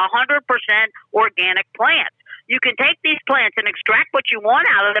plants, 100% organic plants. You can take these plants and extract what you want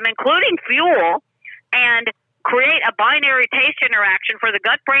out of them, including fuel, and create a binary taste interaction for the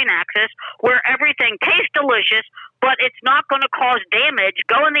gut-brain axis where everything tastes delicious, but it's not going to cause damage,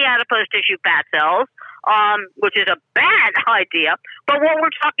 go in the adipose tissue fat cells, which is a bad idea. But what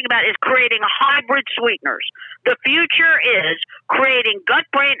we're talking about is creating hybrid sweeteners. The future is creating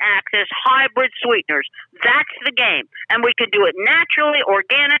gut-brain axis hybrid sweeteners. That's the game. And we can do it naturally,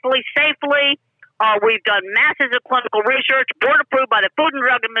 organically, safely. We've done masses of clinical research, board approved by the Food and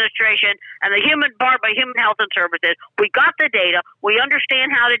Drug Administration and the Bar by Human Health and Services. We got the data. We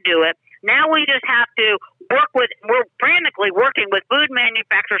understand how to do it. Now we just have to we're frantically working with food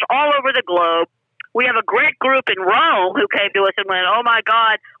manufacturers all over the globe. We have a great group in Rome who came to us and went, oh my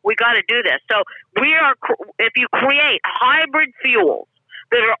God, we got to do this. So if you create hybrid fuels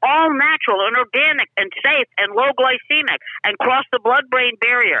that are all natural and organic and safe and low glycemic and cross the blood-brain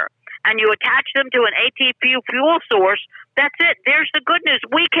barrier, and you attach them to an ATP fuel source, that's it. There's the good news.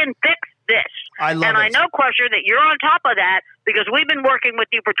 We can fix this. I know, Crusher, that you're on top of that because we've been working with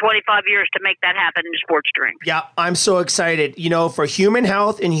you for 25 years to make that happen in sports drinks. Yeah, I'm so excited. For human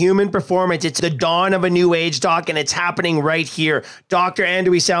health and human performance, it's the dawn of a new age, Doc, and it's happening right here. Dr.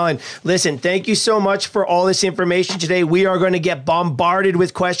 Anne-Louise Allen, listen, thank you so much for all this information today. We are going to get bombarded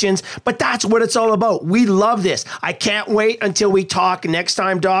with questions, but that's what it's all about. We love this. I can't wait until we talk next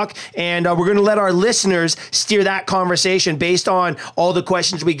time, Doc, and we're going to let our listeners steer that conversation based on all the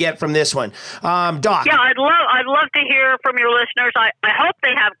questions we get from this one. Doc. Yeah, I'd love to hear from your listeners. I hope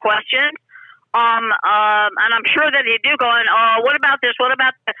they have questions. And I'm sure that they do going, what about this? What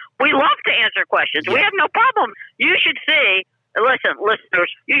about that? We love to answer questions. Yeah. We have no problem. You should see, listen,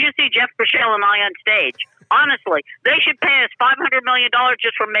 listeners, you should see Jeff Michelle and I on stage. Honestly, they should pay us $500 million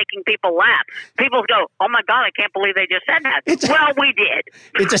just for making people laugh. People go, oh my God, I can't believe they just said that. We did.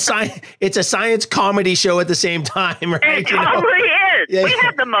 It's a science comedy show at the same time, right? It totally is. Yeah. We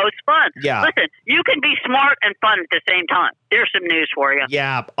have the most fun. Yeah. Listen, you can be smart and fun at the same time. There's some news for you.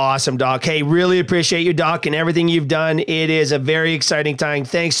 Yeah, awesome, Doc. Hey, really appreciate you, Doc, and everything you've done. It is a very exciting time.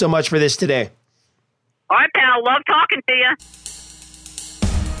 Thanks so much for this today. All right, pal. Love talking to you.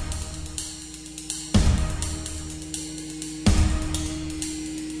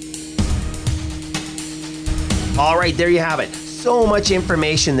 All right, there you have it. So much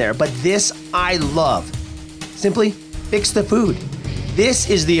information there, but this I love. Simply fix the food. This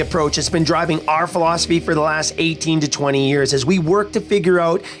is the approach that's been driving our philosophy for the last 18 to 20 years as we work to figure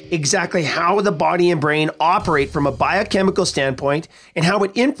out exactly how the body and brain operate from a biochemical standpoint and how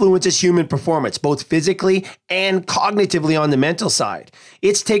it influences human performance, both physically and cognitively on the mental side.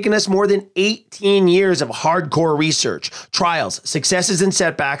 It's taken us more than 18 years of hardcore research, trials, successes, and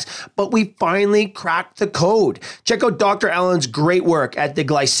setbacks, but we finally cracked the code. Check out Dr. Allen's great work at the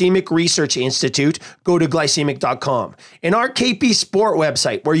Glycemic Research Institute. Go to glycemic.com. And our KP Sport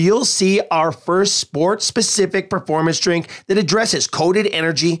website, where you'll see our first sport-specific performance drink that addresses coded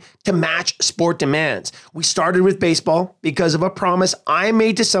energy to match sport demands. We started with baseball because of a promise I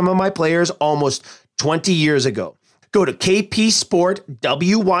made to some of my players almost 20 years ago. Go to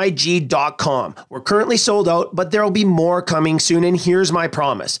kpsportwyg.com. We're currently sold out, but there will be more coming soon, and here's my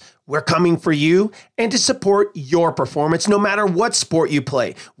promise. We're coming for you and to support your performance no matter what sport you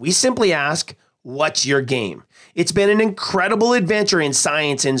play. We simply ask, what's your game? It's been an incredible adventure in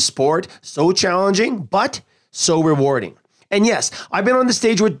science and sport, so challenging, but so rewarding. And yes, I've been on the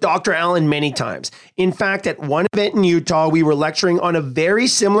stage with Dr. Allen many times. In fact, at one event in Utah, we were lecturing on a very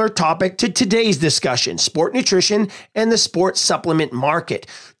similar topic to today's discussion, sport nutrition and the sports supplement market.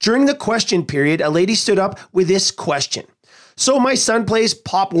 During the question period, a lady stood up with this question. So my son plays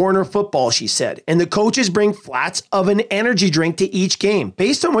Pop Warner football, she said, and the coaches bring flats of an energy drink to each game.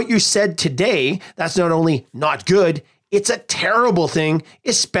 Based on what you said today, that's not only not good, it's a terrible thing,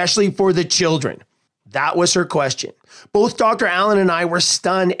 especially for the children. That was her question. Both Dr. Allen and I were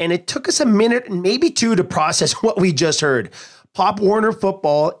stunned, and it took us a minute, maybe two, to process what we just heard. Pop Warner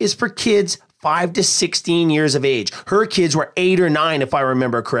football is for kids 5 to 16 years of age. Her kids were 8 or 9, if I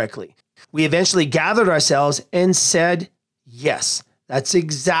remember correctly. We eventually gathered ourselves and said, yes, that's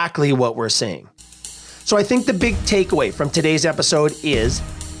exactly what we're saying. So I think the big takeaway from today's episode is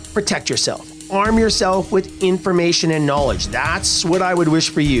protect yourself. Arm yourself with information and knowledge. That's what I would wish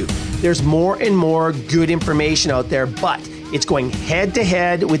for you. There's more and more good information out there, but it's going head to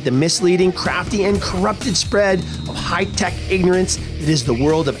head with the misleading, crafty, and corrupted spread of high-tech ignorance that is the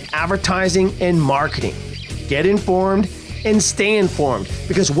world of advertising and marketing. Get informed and stay informed,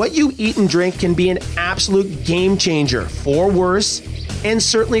 because what you eat and drink can be an absolute game changer for worse and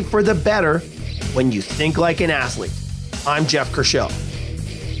certainly for the better when you think like an athlete. I'm Jeff Krush.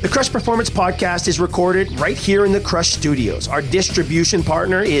 The Krush Performance Podcast is recorded right here in the Krush Studios. Our distribution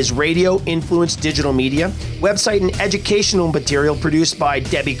partner is Radio Influence Digital Media, website and educational material produced by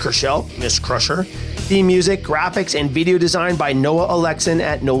Debbie Krush, Miss Crusher. Theme music, graphics, and video design by Noah Alexin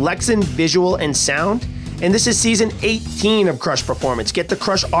at Nolexin Visual and Sound. And this is season 18 of Krush Performance. Get the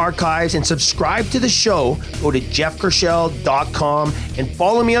Krush archives and subscribe to the show. Go to jeffkrushell.com and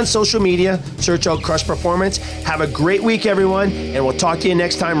follow me on social media. Search out Krush Performance. Have a great week, everyone, and we'll talk to you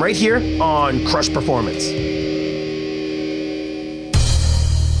next time right here on Krush Performance.